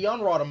 he's gonna be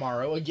on Raw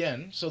tomorrow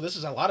again. So this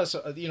is a lot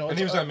of, you know. And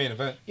he was on main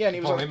event. Yeah, and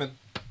he was Paul on, Heyman.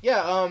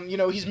 Yeah, you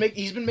know, he's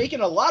been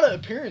making a lot of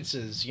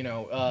appearances. You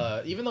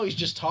know, even though he's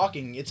just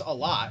talking, it's a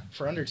lot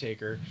for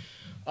Undertaker.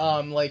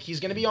 Like,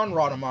 he's gonna be on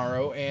Raw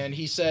tomorrow, and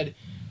he said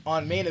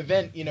on main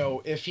event, you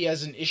know, if he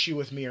has an issue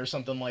with me or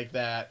something like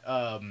that,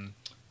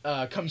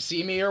 come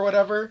see me or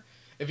whatever.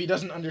 If he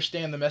doesn't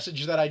understand the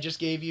message that I just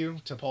gave you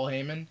to Paul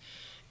Heyman.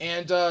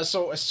 And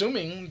so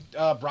assuming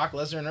Brock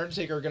Lesnar and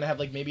Undertaker are going to have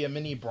like maybe a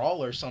mini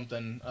brawl or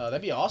something,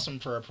 that'd be awesome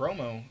for a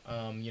promo,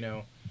 you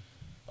know.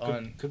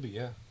 Could be,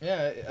 yeah.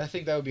 Yeah, I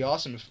think that would be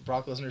awesome if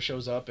Brock Lesnar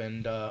shows up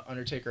and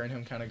Undertaker and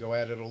him kind of go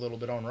at it a little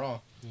bit on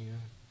Raw. Yeah.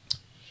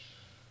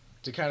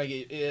 To kind of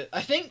get it.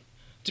 I think,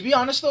 to be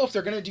honest though, if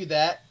they're going to do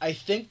that, I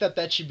think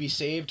that should be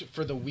saved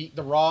for the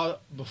Raw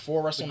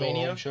before WrestleMania. The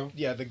go-home show?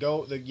 Yeah,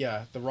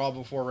 the Raw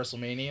before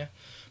WrestleMania.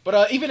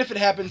 But even if it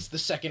happens the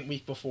second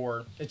week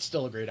before, it's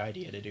still a great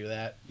idea to do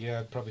that. Yeah,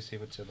 I'd probably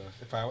save it to the...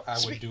 If I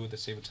would do it,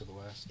 save it to the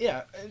last.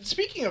 Yeah, and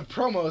speaking of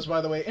promos,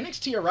 by the way,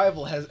 NXT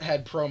Arrival has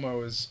had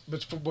promos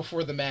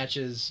before the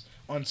matches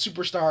on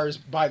superstars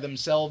by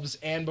themselves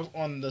and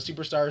on the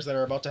superstars that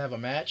are about to have a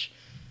match.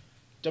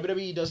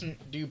 WWE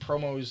doesn't do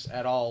promos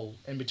at all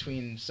in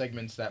between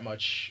segments that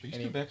much. They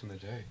used to do back in the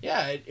day.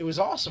 Yeah, it was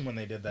awesome when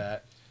they did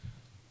that.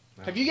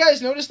 No. Have you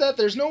guys noticed that?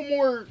 There's no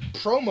more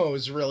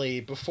promos,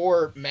 really,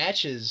 before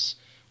matches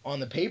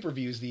on the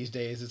pay-per-views these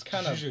days. It's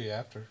kind of... usually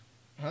after.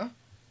 Huh?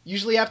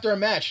 Usually after a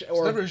match.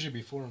 It's never usually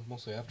before,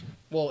 mostly after.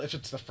 Well, if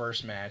it's the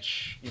first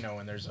match, you know,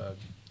 and there's a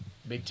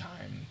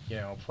big-time, you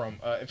know,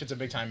 if it's a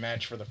big-time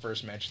match for the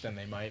first match, then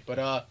they might.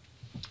 But,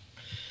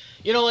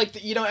 you know, like,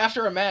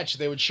 after a match,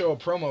 they would show a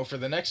promo for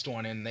the next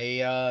one, and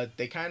they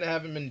kind of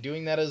haven't been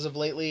doing that as of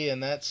lately,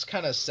 and that's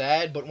kind of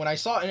sad. But when I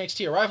saw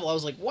NXT Arrival, I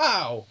was like,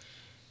 wow!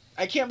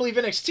 I can't believe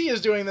NXT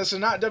is doing this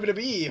and not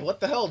WWE. What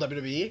the hell,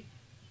 WWE?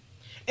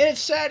 And it's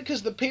sad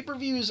because the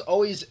pay-per-views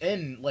always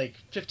end like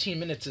 15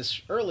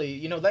 minutes early.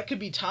 You know, that could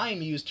be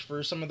time used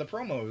for some of the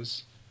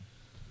promos.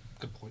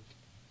 Good point.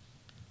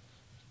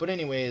 But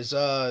anyways,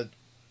 I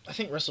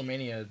think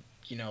WrestleMania,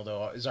 you know,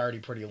 though, is already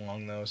pretty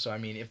long, though. So, I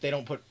mean, if they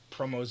don't put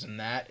promos in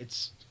that,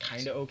 it's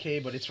kind of okay.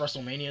 But it's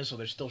WrestleMania, so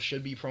there still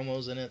should be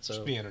promos in it. So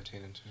Should be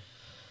entertaining, too.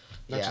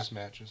 Not just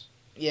matches.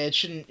 Yeah, it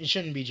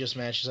shouldn't be just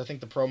matches. I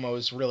think the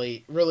promos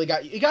really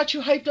got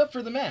you hyped up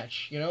for the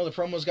match. You know, the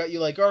promos got you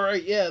like, all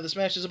right, yeah, this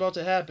match is about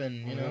to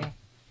happen. You know.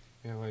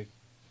 Yeah, like,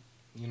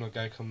 you know, a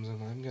guy comes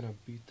in, I'm gonna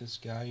beat this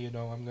guy. You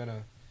know, I'm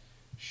gonna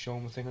show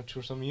him a thing or two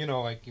or something. You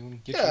know, like you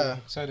get you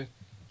excited.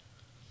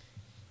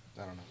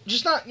 I don't know.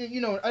 Just not,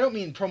 you know, I don't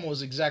mean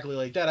promos exactly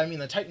like that. I mean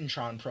the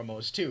Titantron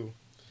promos too.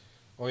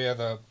 Oh yeah,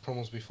 the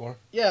promos before.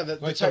 Yeah, the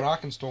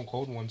Rock and Stone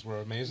Cold ones were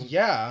amazing.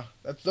 Yeah,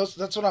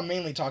 that's what I'm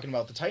mainly talking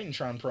about. The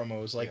Titantron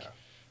promos, like,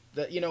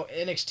 you know,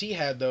 NXT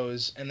had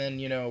those, and then,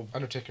 you know,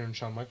 Undertaker and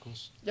Shawn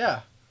Michaels.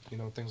 Yeah. You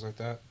know, things like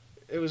that.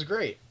 It was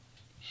great.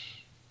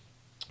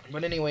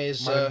 But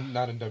anyways,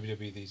 not in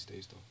WWE these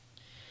days though.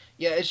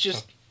 Yeah, it's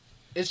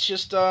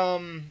just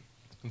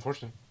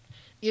unfortunate.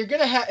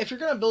 If you're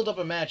gonna build up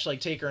a match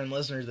like Taker and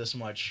Lesnar this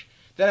much,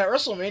 then at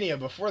WrestleMania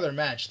before their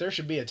match, there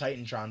should be a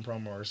Titantron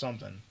promo or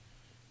something.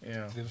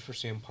 Yeah. Did they ever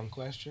see CM Punk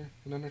last year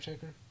in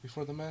Undertaker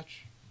before the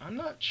match? I'm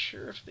not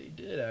sure if they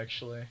did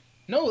actually.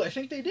 No, I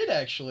think they did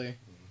actually.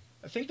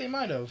 I think they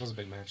might have. It was a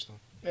big match though.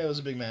 Yeah, it was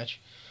a big match.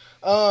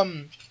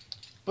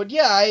 But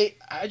yeah,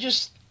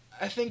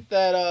 I think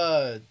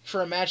that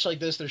for a match like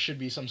this, there should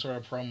be some sort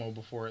of promo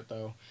before it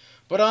though.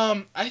 But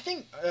I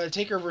think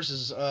Taker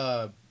versus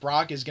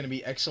Brock is going to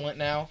be excellent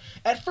now.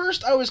 At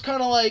first, I was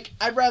kind of like,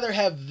 I'd rather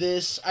have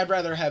this, I'd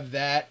rather have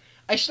that.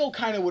 I still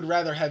kind of would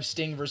rather have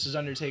Sting versus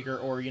Undertaker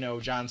or, you know,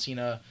 John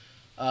Cena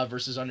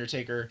versus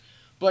Undertaker.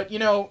 But, you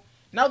know,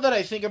 now that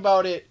I think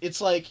about it,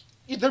 it's like,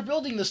 they're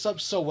building this up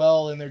so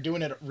well and they're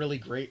doing a really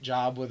great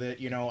job with it.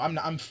 You know,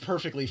 I'm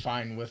perfectly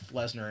fine with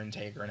Lesnar and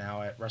Taker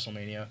now at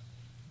WrestleMania.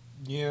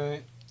 Yeah,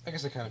 I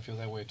guess I kind of feel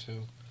that way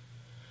too.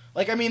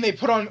 Like, I mean, they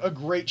put on a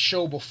great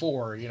show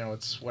before, you know,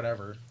 it's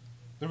whatever.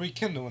 They're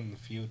rekindling the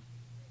feud.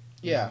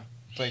 Yeah.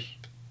 It's like,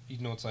 you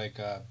know, it's like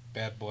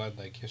Bad Blood,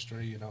 like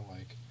history, you know,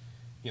 like,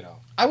 you know.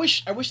 I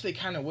wish they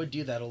kind of would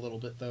do that a little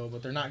bit, though,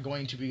 but they're not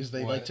going to because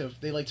they like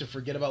to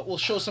forget about, we'll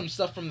show some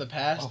stuff from the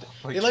past.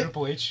 Oh, like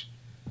Triple H?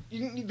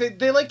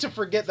 They like to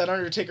forget that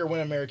Undertaker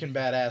went American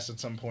Badass at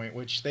some point,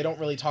 which they don't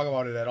really talk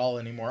about it at all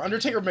anymore.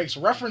 Undertaker makes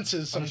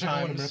references sometimes.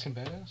 Undertaker went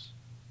American Badass?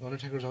 Well,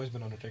 Undertaker's always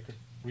been Undertaker.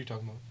 What are you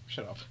talking about?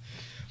 Shut up.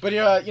 But,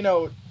 you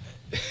know...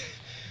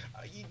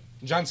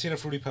 John Cena,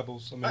 Fruity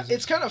Pebbles, amazing.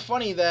 It's kind of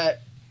funny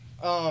that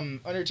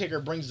Undertaker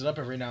brings it up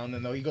every now and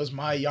then, though. He goes,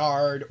 my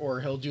yard, or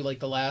he'll do, like,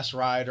 the last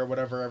ride or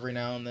whatever every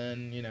now and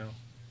then, you know.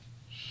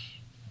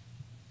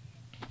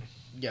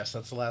 Yes,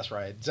 that's the last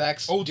ride.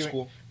 Zack's old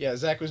school. Yeah,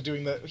 Zack was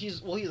doing the...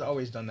 He's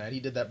always done that. He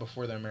did that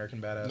before the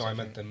American Badass. No, I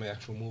meant the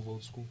actual move,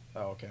 old school.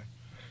 Oh, okay.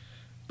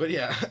 But,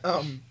 yeah,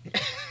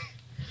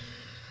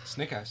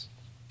 Snake Eyes.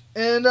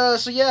 And,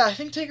 so yeah, I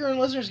think Taker and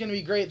Lesnar is going to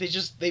be great.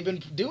 They've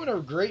been doing a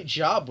great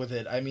job with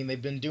it. I mean,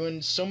 they've been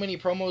doing so many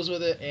promos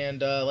with it,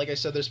 and, like I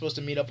said, they're supposed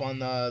to meet up on,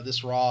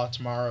 this Raw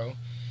tomorrow.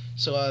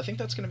 So, I think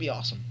that's going to be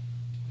awesome.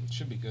 It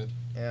should be good.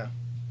 Yeah.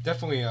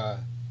 Definitely, you know,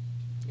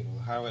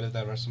 the highlight of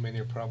that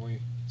WrestleMania probably...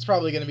 It's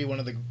probably going to be one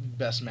of the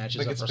best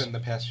matches of it's been the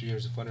past few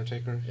years of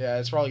Undertaker. Yeah,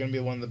 it's probably going to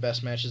be one of the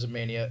best matches of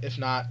Mania. If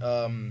not,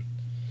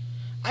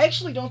 I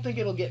actually don't think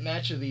it'll get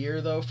Match of the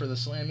Year, though, for the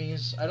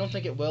Slammies. I don't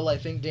think it will. I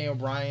think Daniel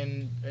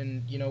Bryan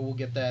and, you know, will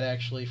get that,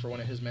 actually, for one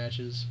of his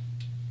matches.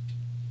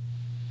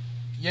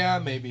 Yeah,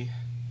 maybe.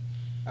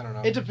 I don't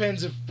know. It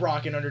depends if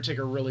Brock and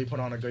Undertaker really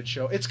put on a good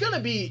show. It's gonna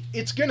be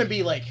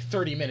like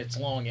 30 minutes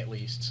long, at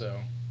least,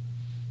 so...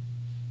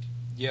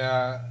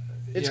 Yeah...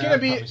 It's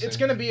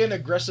gonna be an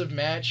aggressive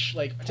match.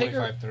 Like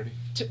Taker,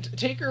 25-30.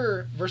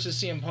 Taker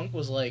versus CM Punk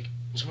was like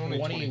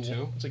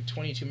 22. It's like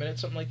 22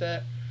 minutes, something like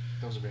that.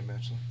 That was a great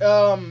match,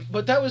 though.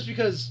 But that was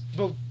because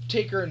both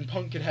Taker and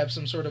Punk could have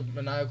some sort of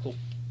maniacal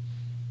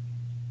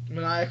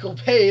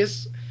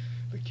pace.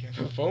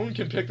 The phone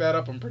can pick that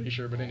up, I'm pretty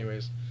sure. But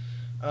anyways,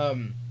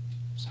 sorry.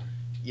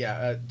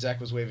 Yeah, Zack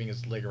was waving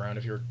his leg around.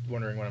 If you're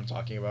wondering what I'm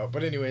talking about.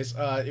 But anyways,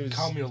 it was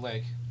calm your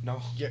leg.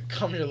 No. Yeah,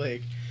 calm your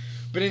leg.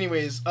 But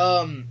anyways,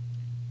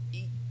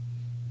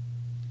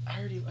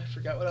 I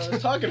forgot what I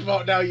was talking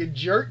about now, you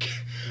jerk.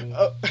 You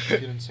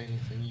didn't say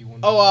anything. You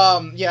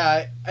wanted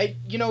yeah,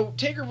 you know,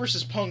 Taker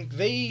versus Punk,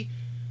 they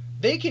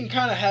can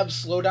kind of have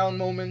slowdown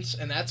moments,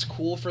 and that's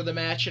cool for the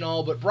match and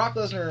all, but Brock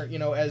Lesnar, you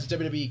know, as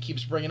WWE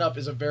keeps bringing up,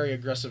 is a very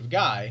aggressive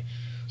guy.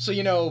 So,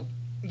 you know,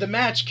 the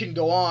match can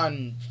go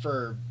on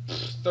for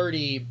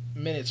 30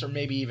 minutes or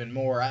maybe even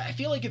more. I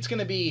feel like it's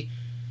not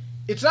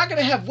going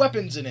to have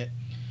weapons in it.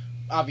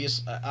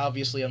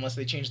 Obviously, unless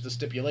they change the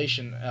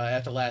stipulation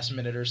at the last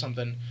minute or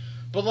something.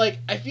 But, like,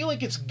 I feel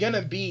like it's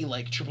gonna be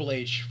like Triple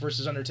H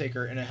versus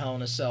Undertaker in a Hell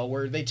in a Cell,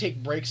 where they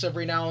take breaks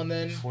every now and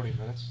then. 40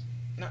 minutes?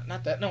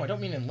 Not that. No, I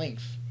don't mean in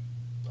length.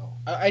 Oh.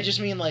 I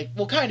just mean, like,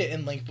 well, kind of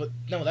in length, but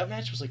no, that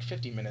match was like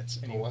 50 minutes.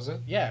 Oh, was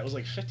it? Yeah, it was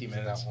like 50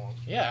 minutes. That long?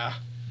 Yeah.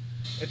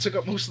 It took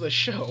up most of the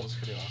show. That was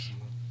pretty awesome,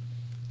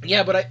 though.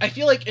 Yeah, but I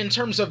feel like in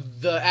terms of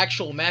the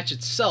actual match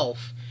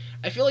itself,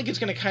 I feel like it's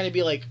going to kind of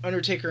be like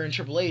Undertaker and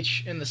Triple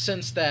H in the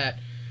sense that,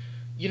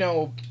 you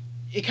know,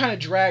 it kind of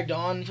dragged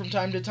on from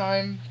time to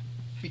time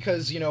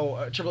because, you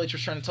know, Triple H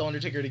was trying to tell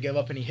Undertaker to give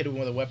up and he hit him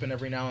with a weapon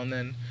every now and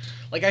then.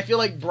 Like, I feel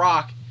like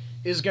Brock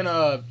is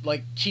gonna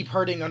like keep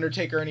hurting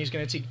Undertaker, and he's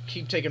gonna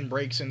keep taking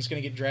breaks, and it's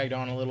gonna get dragged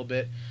on a little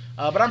bit.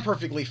 But I'm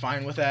perfectly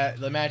fine with that.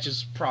 The match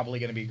is probably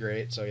gonna be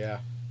great. So yeah.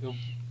 It'll,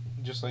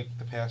 just like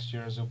the past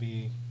years, it'll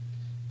be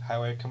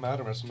highlight come out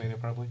of WrestleMania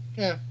probably.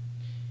 Yeah.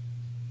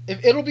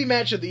 If it'll be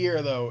match of the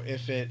year though,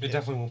 if it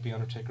definitely won't be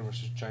Undertaker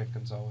versus Giant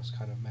Gonzalez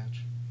kind of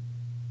match.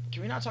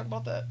 Can we not talk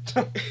about that?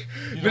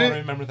 You don't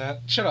remember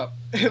that? Shut up.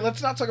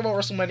 Let's not talk about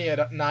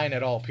WrestleMania 9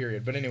 at all.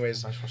 Period. But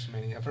anyways, Best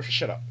WrestleMania ever.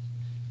 shut up.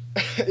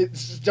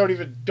 Don't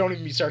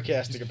even be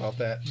sarcastic about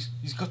that.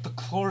 He's got the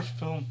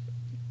chlorophyll.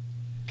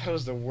 That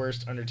was the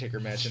worst Undertaker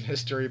match in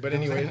history. But It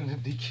was anyway, a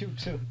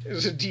DQ too. it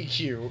was a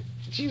DQ.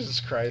 Jesus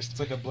Christ. It's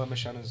like a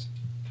blemish on his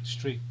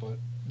streak, but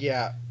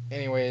Yeah.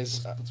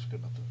 Anyways, let's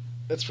forget about that.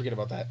 let's forget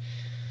about that.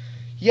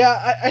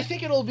 Yeah, I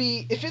think it'll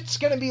be, if it's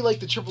gonna be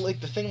like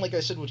the thing like I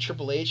said with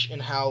Triple H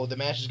and how the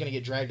match is gonna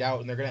get dragged out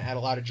and they're gonna add a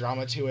lot of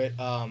drama to it.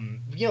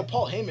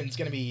 Paul Heyman's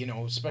gonna be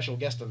special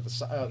guest of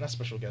the not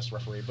special guest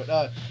referee,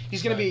 but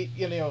he's gonna be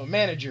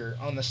manager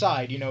on the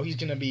side. He's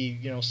gonna be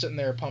sitting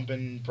there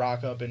pumping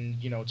Brock up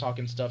and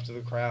talking stuff to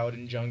the crowd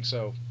and junk.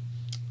 So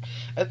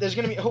there's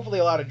gonna be hopefully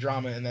a lot of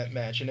drama in that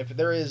match, and if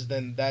there is,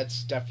 then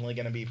that's definitely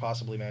gonna be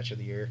possibly match of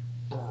the year.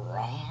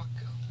 Brock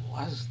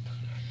Lesnar.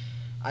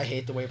 I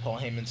hate the way Paul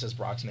Heyman says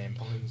Brock's name.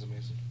 Paul Heyman's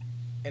amazing.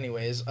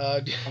 Anyways,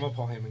 I'm a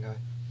Paul Heyman guy.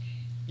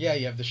 yeah,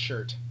 you have the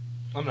shirt.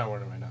 I'm not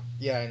wearing it right now.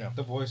 Yeah, I know.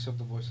 The voice of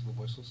the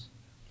voiceless.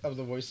 Of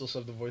the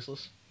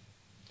voiceless.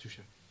 Touche.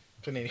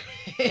 But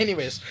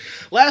anyways,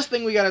 last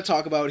thing we got to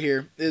talk about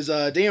here is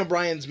Daniel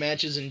Bryan's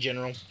matches in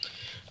general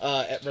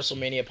at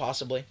WrestleMania,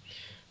 possibly.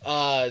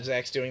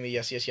 Zack's doing the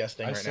yes thing right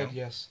now. I said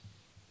yes.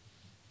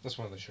 That's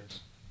one of the shirts.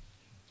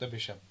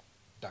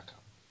 WWEshop.com.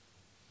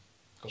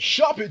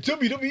 Shop at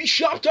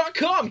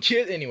WWEshop.com,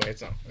 kid. Anyway,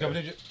 it's not.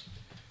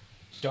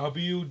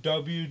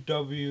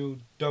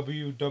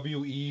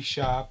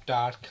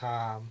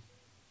 www.WWEshop.com.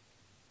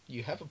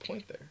 You have a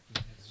point there.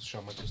 This is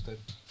Shawn Michaels did.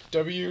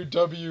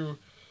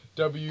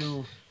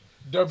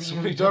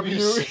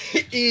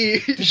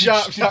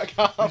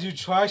 www.shop.com. Did you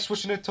try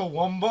switching it to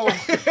Wumbo?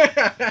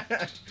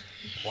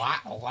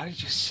 Wow, why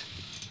did you say...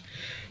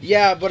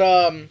 Yeah, but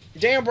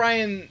Daniel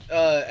Bryan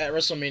at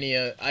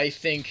WrestleMania, I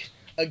think,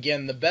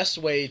 again, the best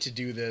way to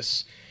do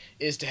this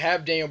is to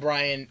have Daniel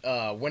Bryan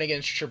win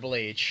against Triple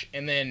H,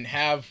 and then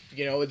have,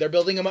 they're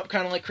building him up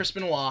kind of like Chris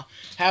Benoit,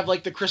 have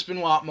like the Chris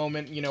Benoit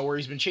moment, where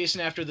he's been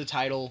chasing after the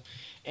title,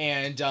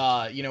 and,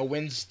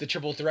 wins the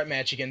triple threat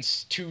match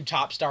against two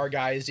top star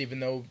guys,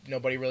 even though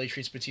nobody really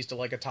treats Batista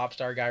like a top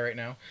star guy right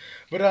now.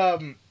 But,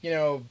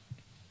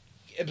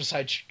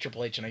 besides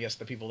Triple H and I guess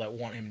the people that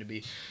want him to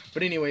be.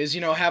 But anyways,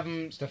 have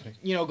him,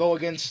 go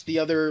against the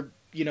other,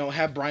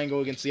 have Bryan go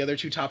against the other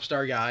two top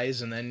star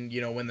guys, and then,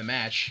 win the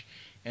match.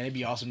 And it'd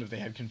be awesome if they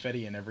had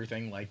confetti and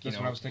everything. Like, That's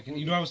what I was thinking.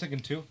 You know what I was thinking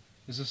too?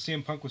 Is if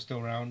CM Punk was still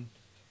around,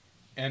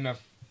 and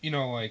if,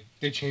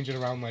 they change it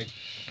around, like,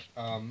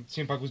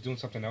 CM Punk was doing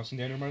something else and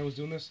Daniel Bryan was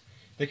doing this,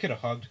 they could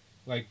have hugged,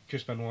 like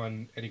Chris Benoit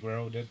and Eddie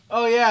Guerrero did.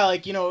 Oh, yeah,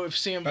 like, if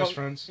CM Punk... Best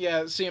friends?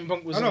 Yeah, CM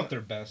Punk was... I don't know if they're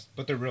best,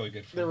 but they're really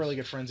good friends. They're really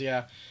good friends,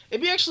 yeah.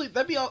 It'd be actually...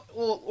 That'd be...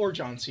 or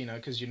John Cena,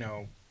 because,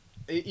 even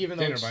though...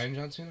 Daniel Bryan and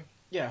John Cena?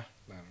 Yeah.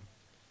 I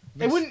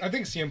don't know. I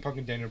think CM Punk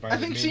and Daniel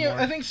Bryan would mean more.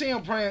 I think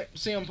CM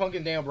Punk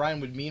and Daniel Bryan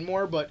would mean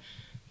more, but...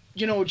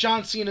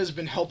 John Cena's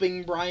been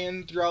helping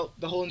Bryan throughout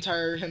the whole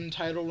entire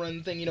title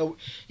run thing.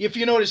 If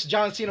you notice,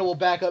 John Cena will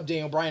back up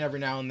Daniel Bryan every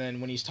now and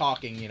then when he's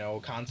talking,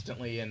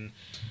 constantly and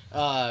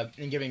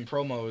giving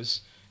promos.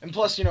 And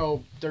plus,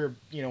 they're,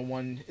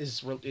 one is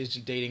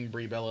dating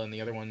Brie Bella and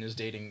the other one is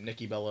dating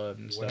Nikki Bella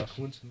and stuff. What a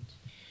coincidence.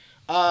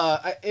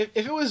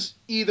 If it was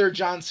either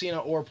John Cena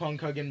or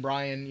Punk hugging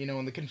Bryan,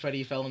 and the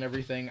confetti fell and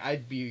everything,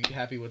 I'd be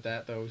happy with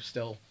that though.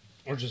 Still.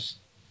 Or just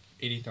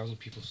 80,000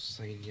 people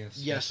saying yes.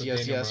 Yes.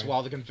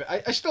 While the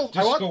confetti, go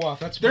off.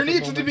 That's there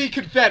needs to be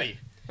confetti.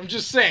 I'm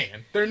just saying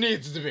there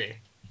needs to be.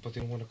 But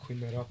they don't want to clean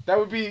that up. That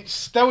would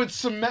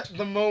cement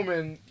the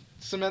moment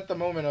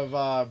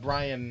of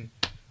Bryan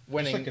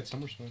winning. Just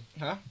like at SummerSlam.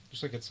 Huh?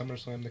 Just like at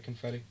SummerSlam, the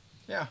confetti.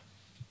 Yeah.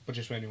 But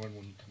just Randy Orton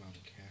wouldn't come out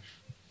in cash.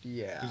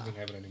 Yeah. He doesn't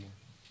have it anymore.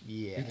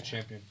 Yeah. He's the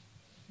champion.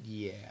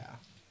 Yeah.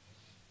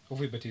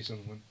 Hopefully Batista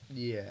doesn't win.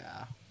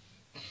 Yeah.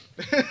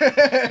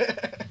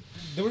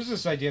 There was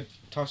this idea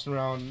tossing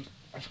around,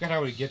 I forgot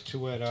how to get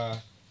to it,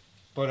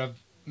 but of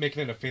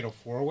making it a fatal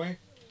four-way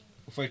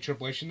with like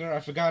Triple H in there. I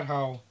forgot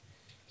how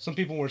some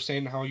people were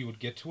saying how you would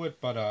get to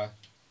it, but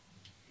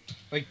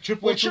like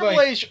Triple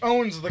H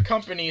owns the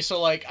company,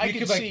 so like I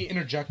could see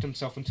interject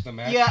himself into the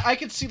match. Yeah, I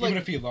could see even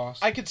if he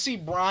lost. I could see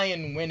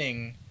Bryan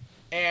winning,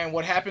 and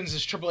what happens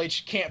is Triple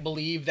H can't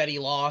believe that he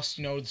lost,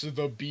 to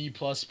the B+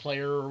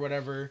 player or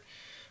whatever,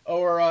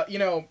 or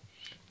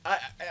I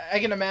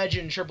can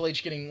imagine Triple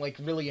H getting like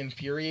really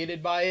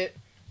infuriated by it,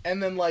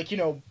 and then like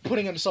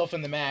putting himself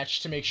in the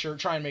match to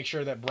try and make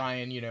sure that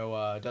Bryan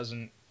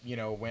doesn't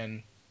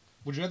win.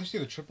 Would you rather see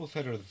the triple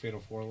threat or the fatal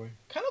four-way?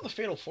 Kind of the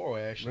fatal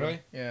four-way actually. Really?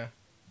 Yeah.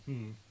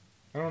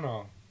 I don't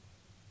know.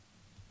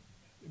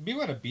 It'd be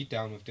like a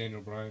beatdown with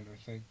Daniel Bryan, I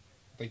think.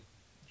 Like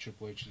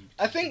Triple H.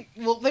 I think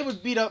they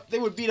would beat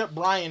up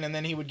Bryan, and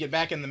then he would get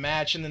back in the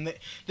match, and then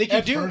they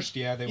could At first,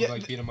 they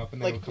would beat him up,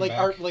 and then would come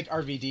back. Like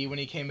RVD when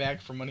he came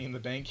back from Money in the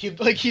Bank. He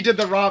did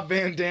the Rob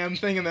Van Dam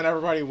thing, and then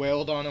everybody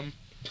wailed on him.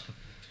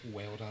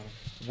 Wailed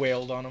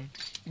on him.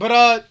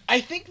 But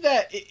I think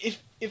that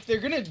if they're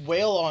gonna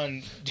wail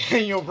on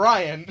Daniel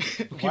Bryan,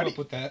 keep up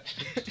with that.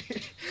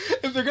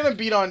 If they're gonna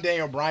beat on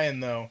Daniel Bryan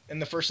though in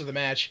the first of the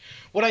match,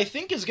 what I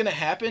think is gonna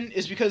happen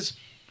is because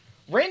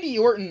Randy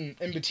Orton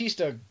and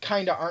Batista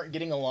kind of aren't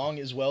getting along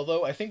as well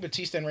though. I think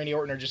Batista and Randy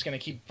Orton are just gonna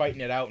keep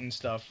fighting it out and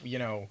stuff,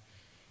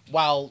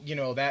 while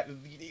that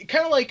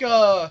kind of like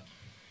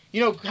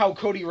how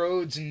Cody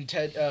Rhodes and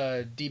Ted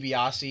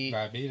DiBiase.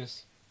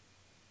 Diabetes.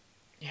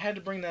 You had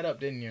to bring that up,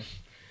 didn't you?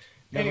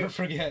 Never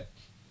forget.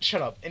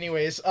 Shut up.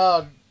 Anyways,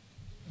 like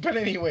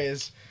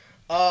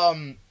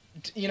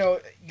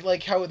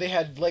how they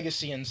had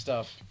Legacy and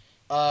stuff.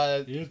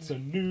 It's a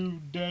new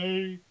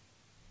day.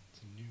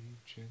 It's a new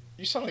chance.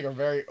 You sound like a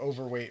very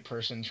overweight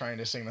person trying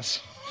to sing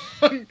this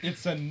song.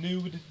 It's a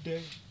new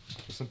day.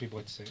 Some people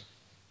like to say it.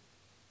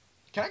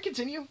 Can I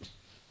continue?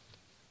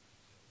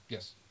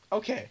 Yes.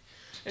 Okay.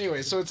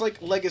 Anyway, so it's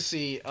like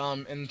Legacy,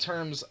 in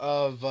terms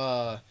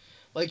of,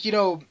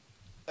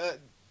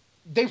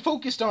 they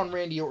focused on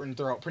Randy Orton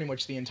throughout pretty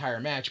much the entire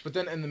match, but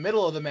then in the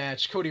middle of the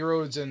match, Cody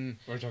Rhodes and...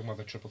 We're talking about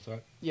the triple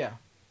threat? Yeah,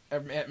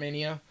 at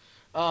Mania.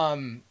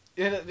 In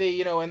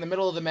the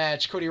middle of the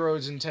match, Cody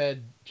Rhodes and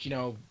Ted,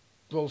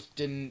 both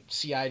didn't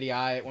see eye to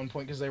eye at one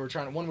point because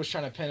one was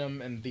trying to pin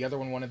him and the other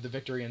one wanted the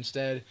victory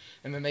instead,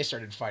 and then they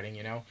started fighting,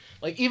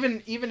 Like,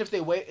 even if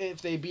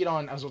they beat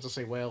on... I was about to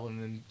say wail,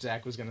 and then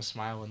Zack was going to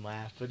smile and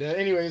laugh, but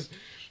anyways...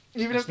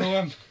 Even if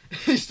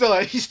he still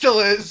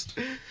is,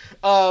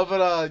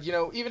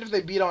 even if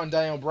they beat on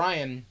Daniel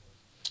Bryan,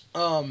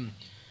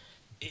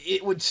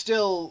 it would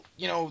still,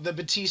 the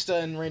Batista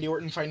and Randy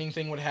Orton fighting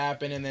thing would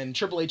happen, and then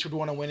Triple H would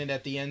want to win it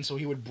at the end, so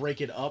he would break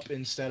it up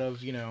instead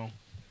of,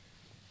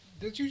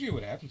 That's usually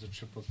what happens with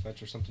triple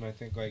threats or something. I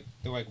think they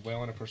wail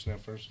on a person at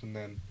first, and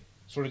then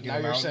sort of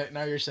get them out.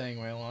 Now you're saying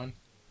wail on.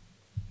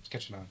 It's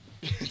catching on.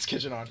 It's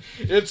catching on.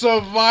 It's a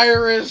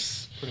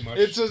virus. Pretty much.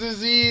 It's a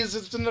disease.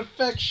 It's an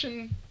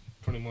infection.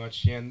 Pretty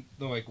much, yeah. And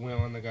they'll wail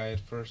on the guy at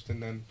first,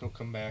 and then he'll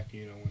come back,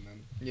 and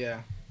then...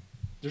 Yeah.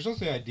 There's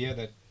also the idea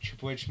that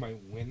Triple H might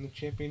win the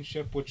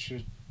championship, which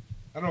is...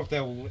 I don't know if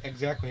that will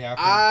exactly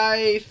happen.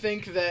 I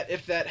think that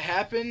if that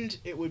happened,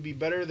 it would be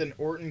better than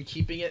Orton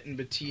keeping it and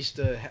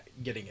Batista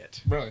getting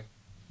it. Really?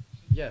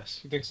 Yes.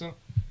 You think so?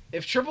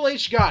 If Triple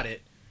H got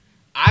it,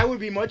 I would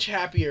be much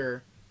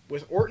happier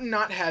with Orton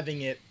not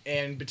having it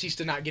and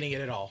Batista not getting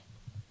it at all.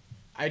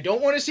 I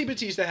don't want to see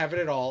Batista have it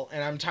at all,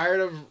 and I'm tired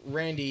of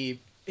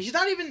Randy... He's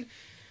not even...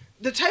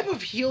 The type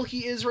of heel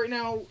he is right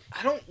now,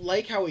 I don't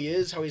like how he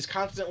is, how he's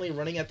constantly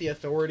running at the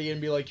Authority and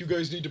be like, you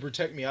guys need to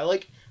protect me. I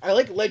like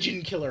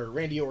Legend Killer,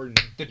 Randy Orton.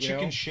 The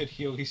chicken shit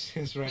heel he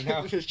is right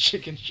now. The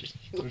chicken shit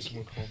heel. There's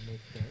someone called like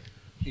that.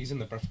 He's in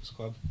the Breakfast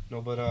Club.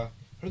 No, but I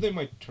heard they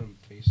might turn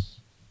face.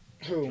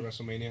 Who? To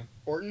WrestleMania.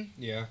 Orton?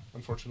 Yeah,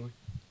 unfortunately.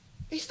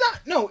 He's not...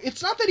 No,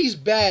 it's not that he's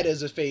bad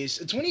as a face.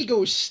 It's when he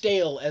goes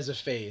stale as a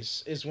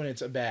face is when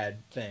it's a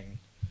bad thing.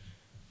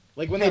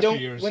 Like when they don't...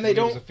 When he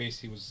was a face,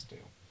 he was stale.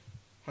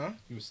 Huh?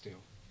 He was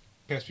stale.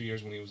 Past few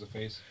years when he was a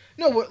face.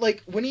 No,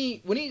 like when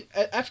he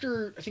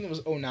after I think it was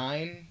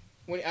 2009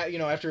 when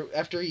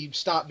after he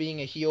stopped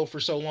being a heel for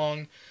so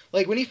long,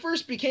 like when he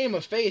first became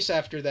a face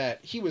after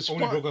that, he was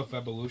when he broke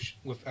up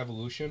with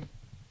Evolution.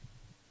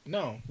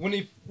 No. When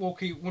he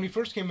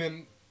first came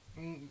in,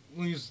 when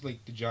he was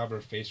like the jobber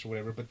face or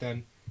whatever, but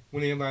then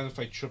when he allowed to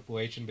fight Triple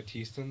H and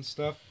Batista and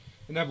stuff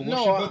in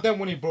Evolution, but then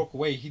when he broke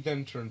away, he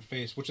then turned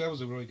face, which that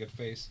was a really good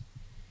face.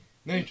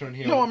 Then he turned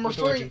heel. No, I'm with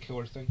referring. The Legend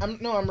Killer thing.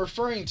 I'm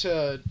referring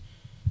to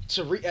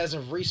as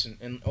of recent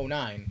in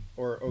 2009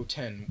 or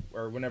 2010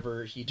 or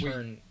whenever he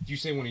turned. Wait, do you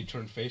say when he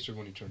turned face or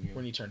when he turned heel?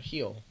 When he turned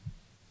heel.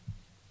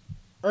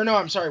 Or no,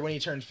 I'm sorry, when he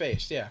turned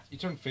face. Yeah. He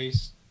turned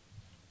face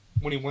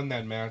when he won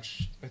that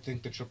match. I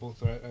think the triple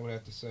threat. I would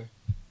have to say.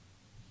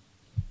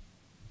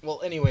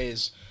 Well,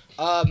 anyways,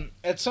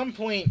 at some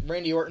point,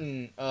 Randy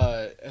Orton.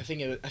 I think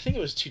it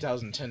was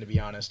 2010 to be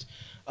honest.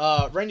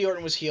 Randy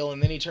Orton was heel,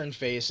 and then he turned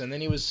face, and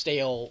then he was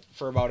stale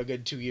for about a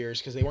good 2 years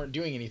because they weren't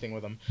doing anything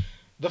with him.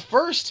 The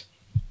first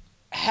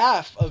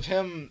half of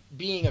him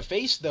being a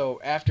face, though,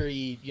 after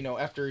he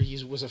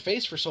was a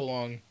face for so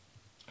long,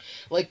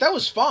 like that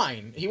was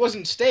fine. He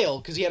wasn't stale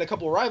because he had a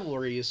couple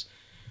rivalries,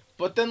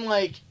 but then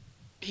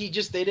he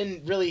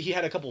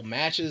had a couple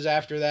matches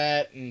after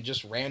that and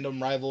just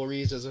random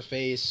rivalries as a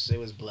face. It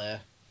was bleh.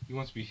 He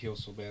wants to be heel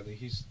so badly.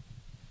 He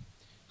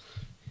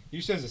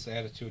just has this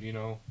attitude,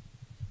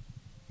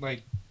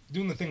 like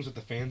doing the things with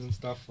the fans and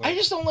stuff. I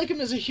just don't like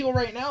him as a heel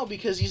right now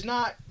because he's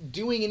not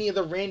doing any of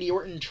the Randy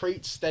Orton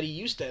traits that he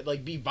used to,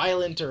 like be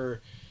violent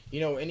or,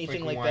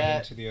 anything like that.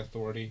 Whining to the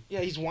Authority.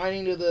 Yeah, he's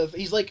whining to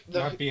he's like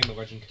not being the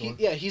Legend Killer.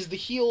 He's the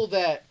heel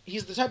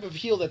he's the type of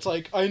heel that's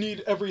like, I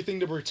need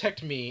everything to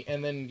protect me,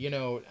 and then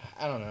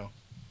I don't know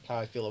how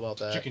I feel about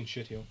that. Chicken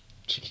shit heel.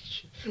 Chicken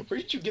shit. Where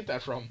did you get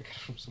that from? I got it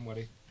from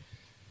somebody.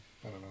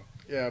 I don't know.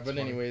 Yeah, but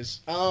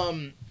anyways,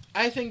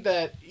 I think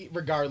that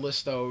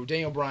regardless, though,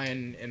 Daniel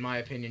Bryan, in my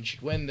opinion,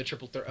 should win the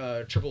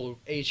Triple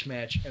H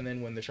match and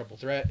then win the Triple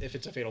Threat. If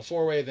it's a Fatal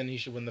 4-Way, then he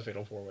should win the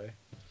Fatal 4-Way.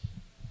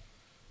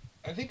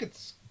 I think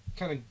it's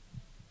kind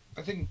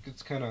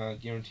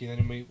of guaranteed that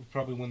he would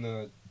probably win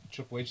the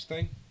Triple H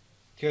thing,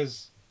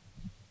 because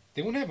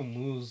they wouldn't have him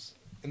lose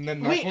and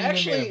then not win the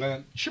main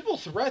event. Triple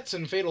Threats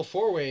and Fatal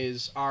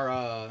 4-Ways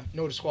are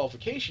no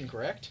disqualification,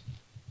 correct?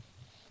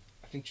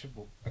 I think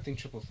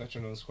triple threats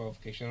are no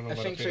disqualification. I don't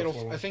know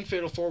I think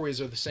Fatal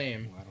 4-Ways are the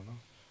same. Well, I don't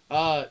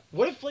know.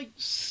 What if like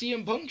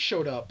CM Punk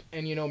showed up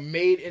and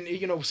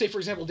say for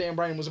example Dan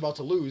Bryan was about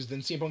to lose, then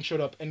CM Punk showed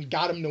up and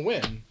got him to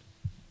win?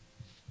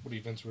 What are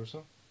you, Vince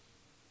Russo?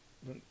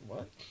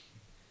 What?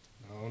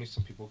 No, only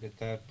some people get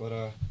that,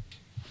 but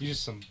he's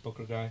just some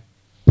booker guy.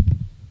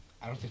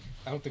 I don't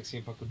think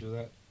CM Punk would do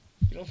that.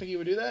 You don't think he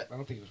would do that? I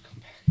don't think he would come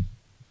back.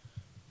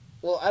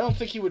 Well, I don't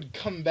think he would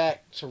come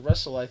back to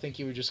wrestle. I think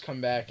he would just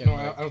come back and... No,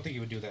 I don't think he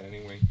would do that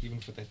anyway, even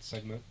for that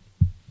segment.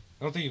 I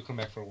don't think he'll come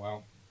back for a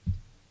while.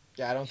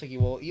 Yeah, I don't think he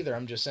will either.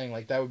 I'm just saying,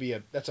 like,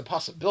 that's a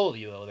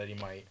possibility, though, that he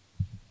might.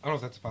 I don't know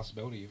if that's a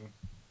possibility, even.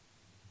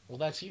 Well,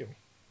 that's you.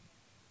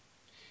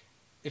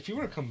 If he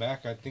were to come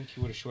back, I think he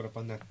would have showed up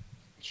on that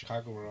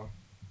Chicago Raw.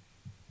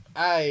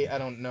 I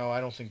don't know. I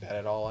don't think that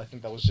at all. I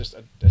think that was just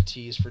a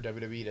tease for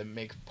WWE to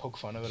poke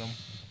fun of him.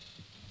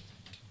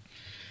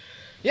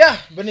 Yeah,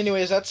 but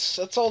anyways,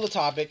 that's all the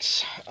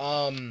topics.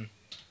 And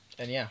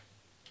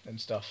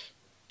stuff.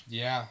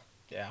 Yeah.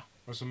 Yeah.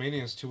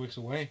 WrestleMania is 2 weeks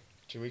away.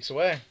 2 weeks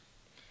away.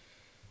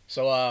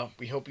 So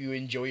we hope you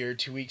enjoy your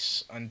 2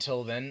 weeks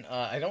until then.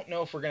 I don't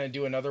know if we're going to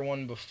do another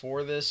one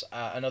before this,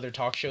 another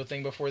talk show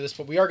thing before this,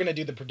 but we are going to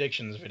do the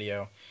predictions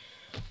video,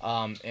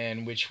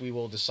 in which we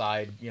will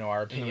decide,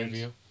 our opinions. In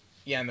the review.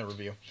 Yeah, in the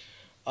review.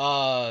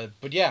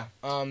 But yeah,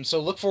 so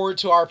look forward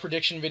to our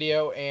prediction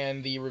video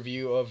and the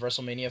review of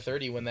WrestleMania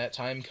 30 when that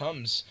time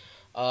comes.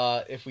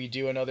 If we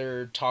do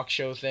another talk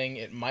show thing,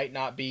 it might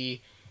not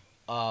be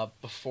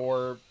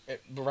before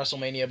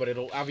WrestleMania,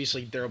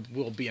 but there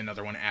will be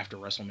another one after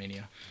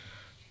WrestleMania.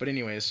 But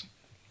anyways,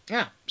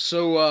 yeah,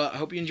 so I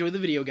hope you enjoyed the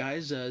video,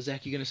 guys.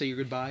 Zach, you gonna say your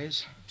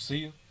goodbyes? See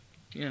you.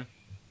 Yeah,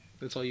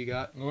 that's all you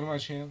got? Go to my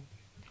channel.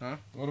 Huh?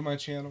 Go to my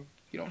channel.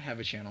 You don't have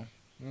a channel.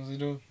 What does he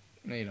do?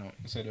 No, you don't.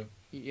 Yes, I do.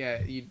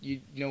 Yeah,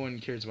 no one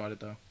cares about it,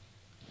 though.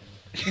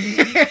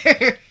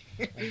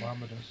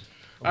 Obama does.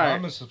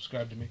 Obama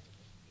subscribed to me.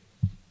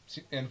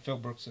 And Phil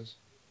Brooks says.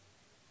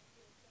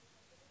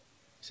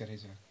 He said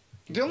he's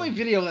a... The only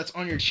video that's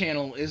on your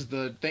channel is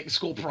the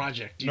school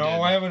project.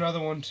 No, I have another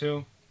one,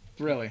 too.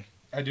 Really?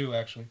 I do,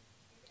 actually.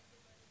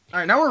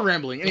 Alright, now we're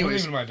rambling. Anyways. It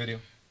wasn't even my video.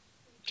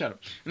 Shut up.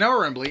 Now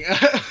we're rambling.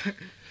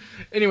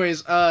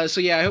 Anyways, so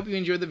yeah, I hope you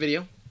enjoyed the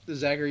video.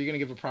 Zach, are you gonna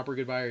give a proper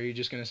goodbye, or are you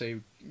just gonna say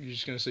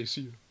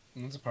see you?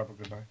 That's a proper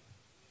goodbye.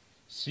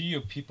 See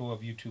you, people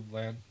of YouTube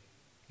land.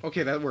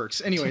 Okay, that works.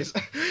 Anyways,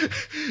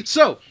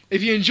 so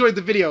if you enjoyed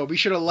the video, be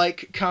sure to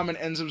like, comment,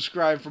 and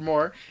subscribe for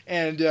more.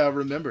 And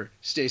remember,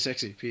 stay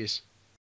sexy. Peace.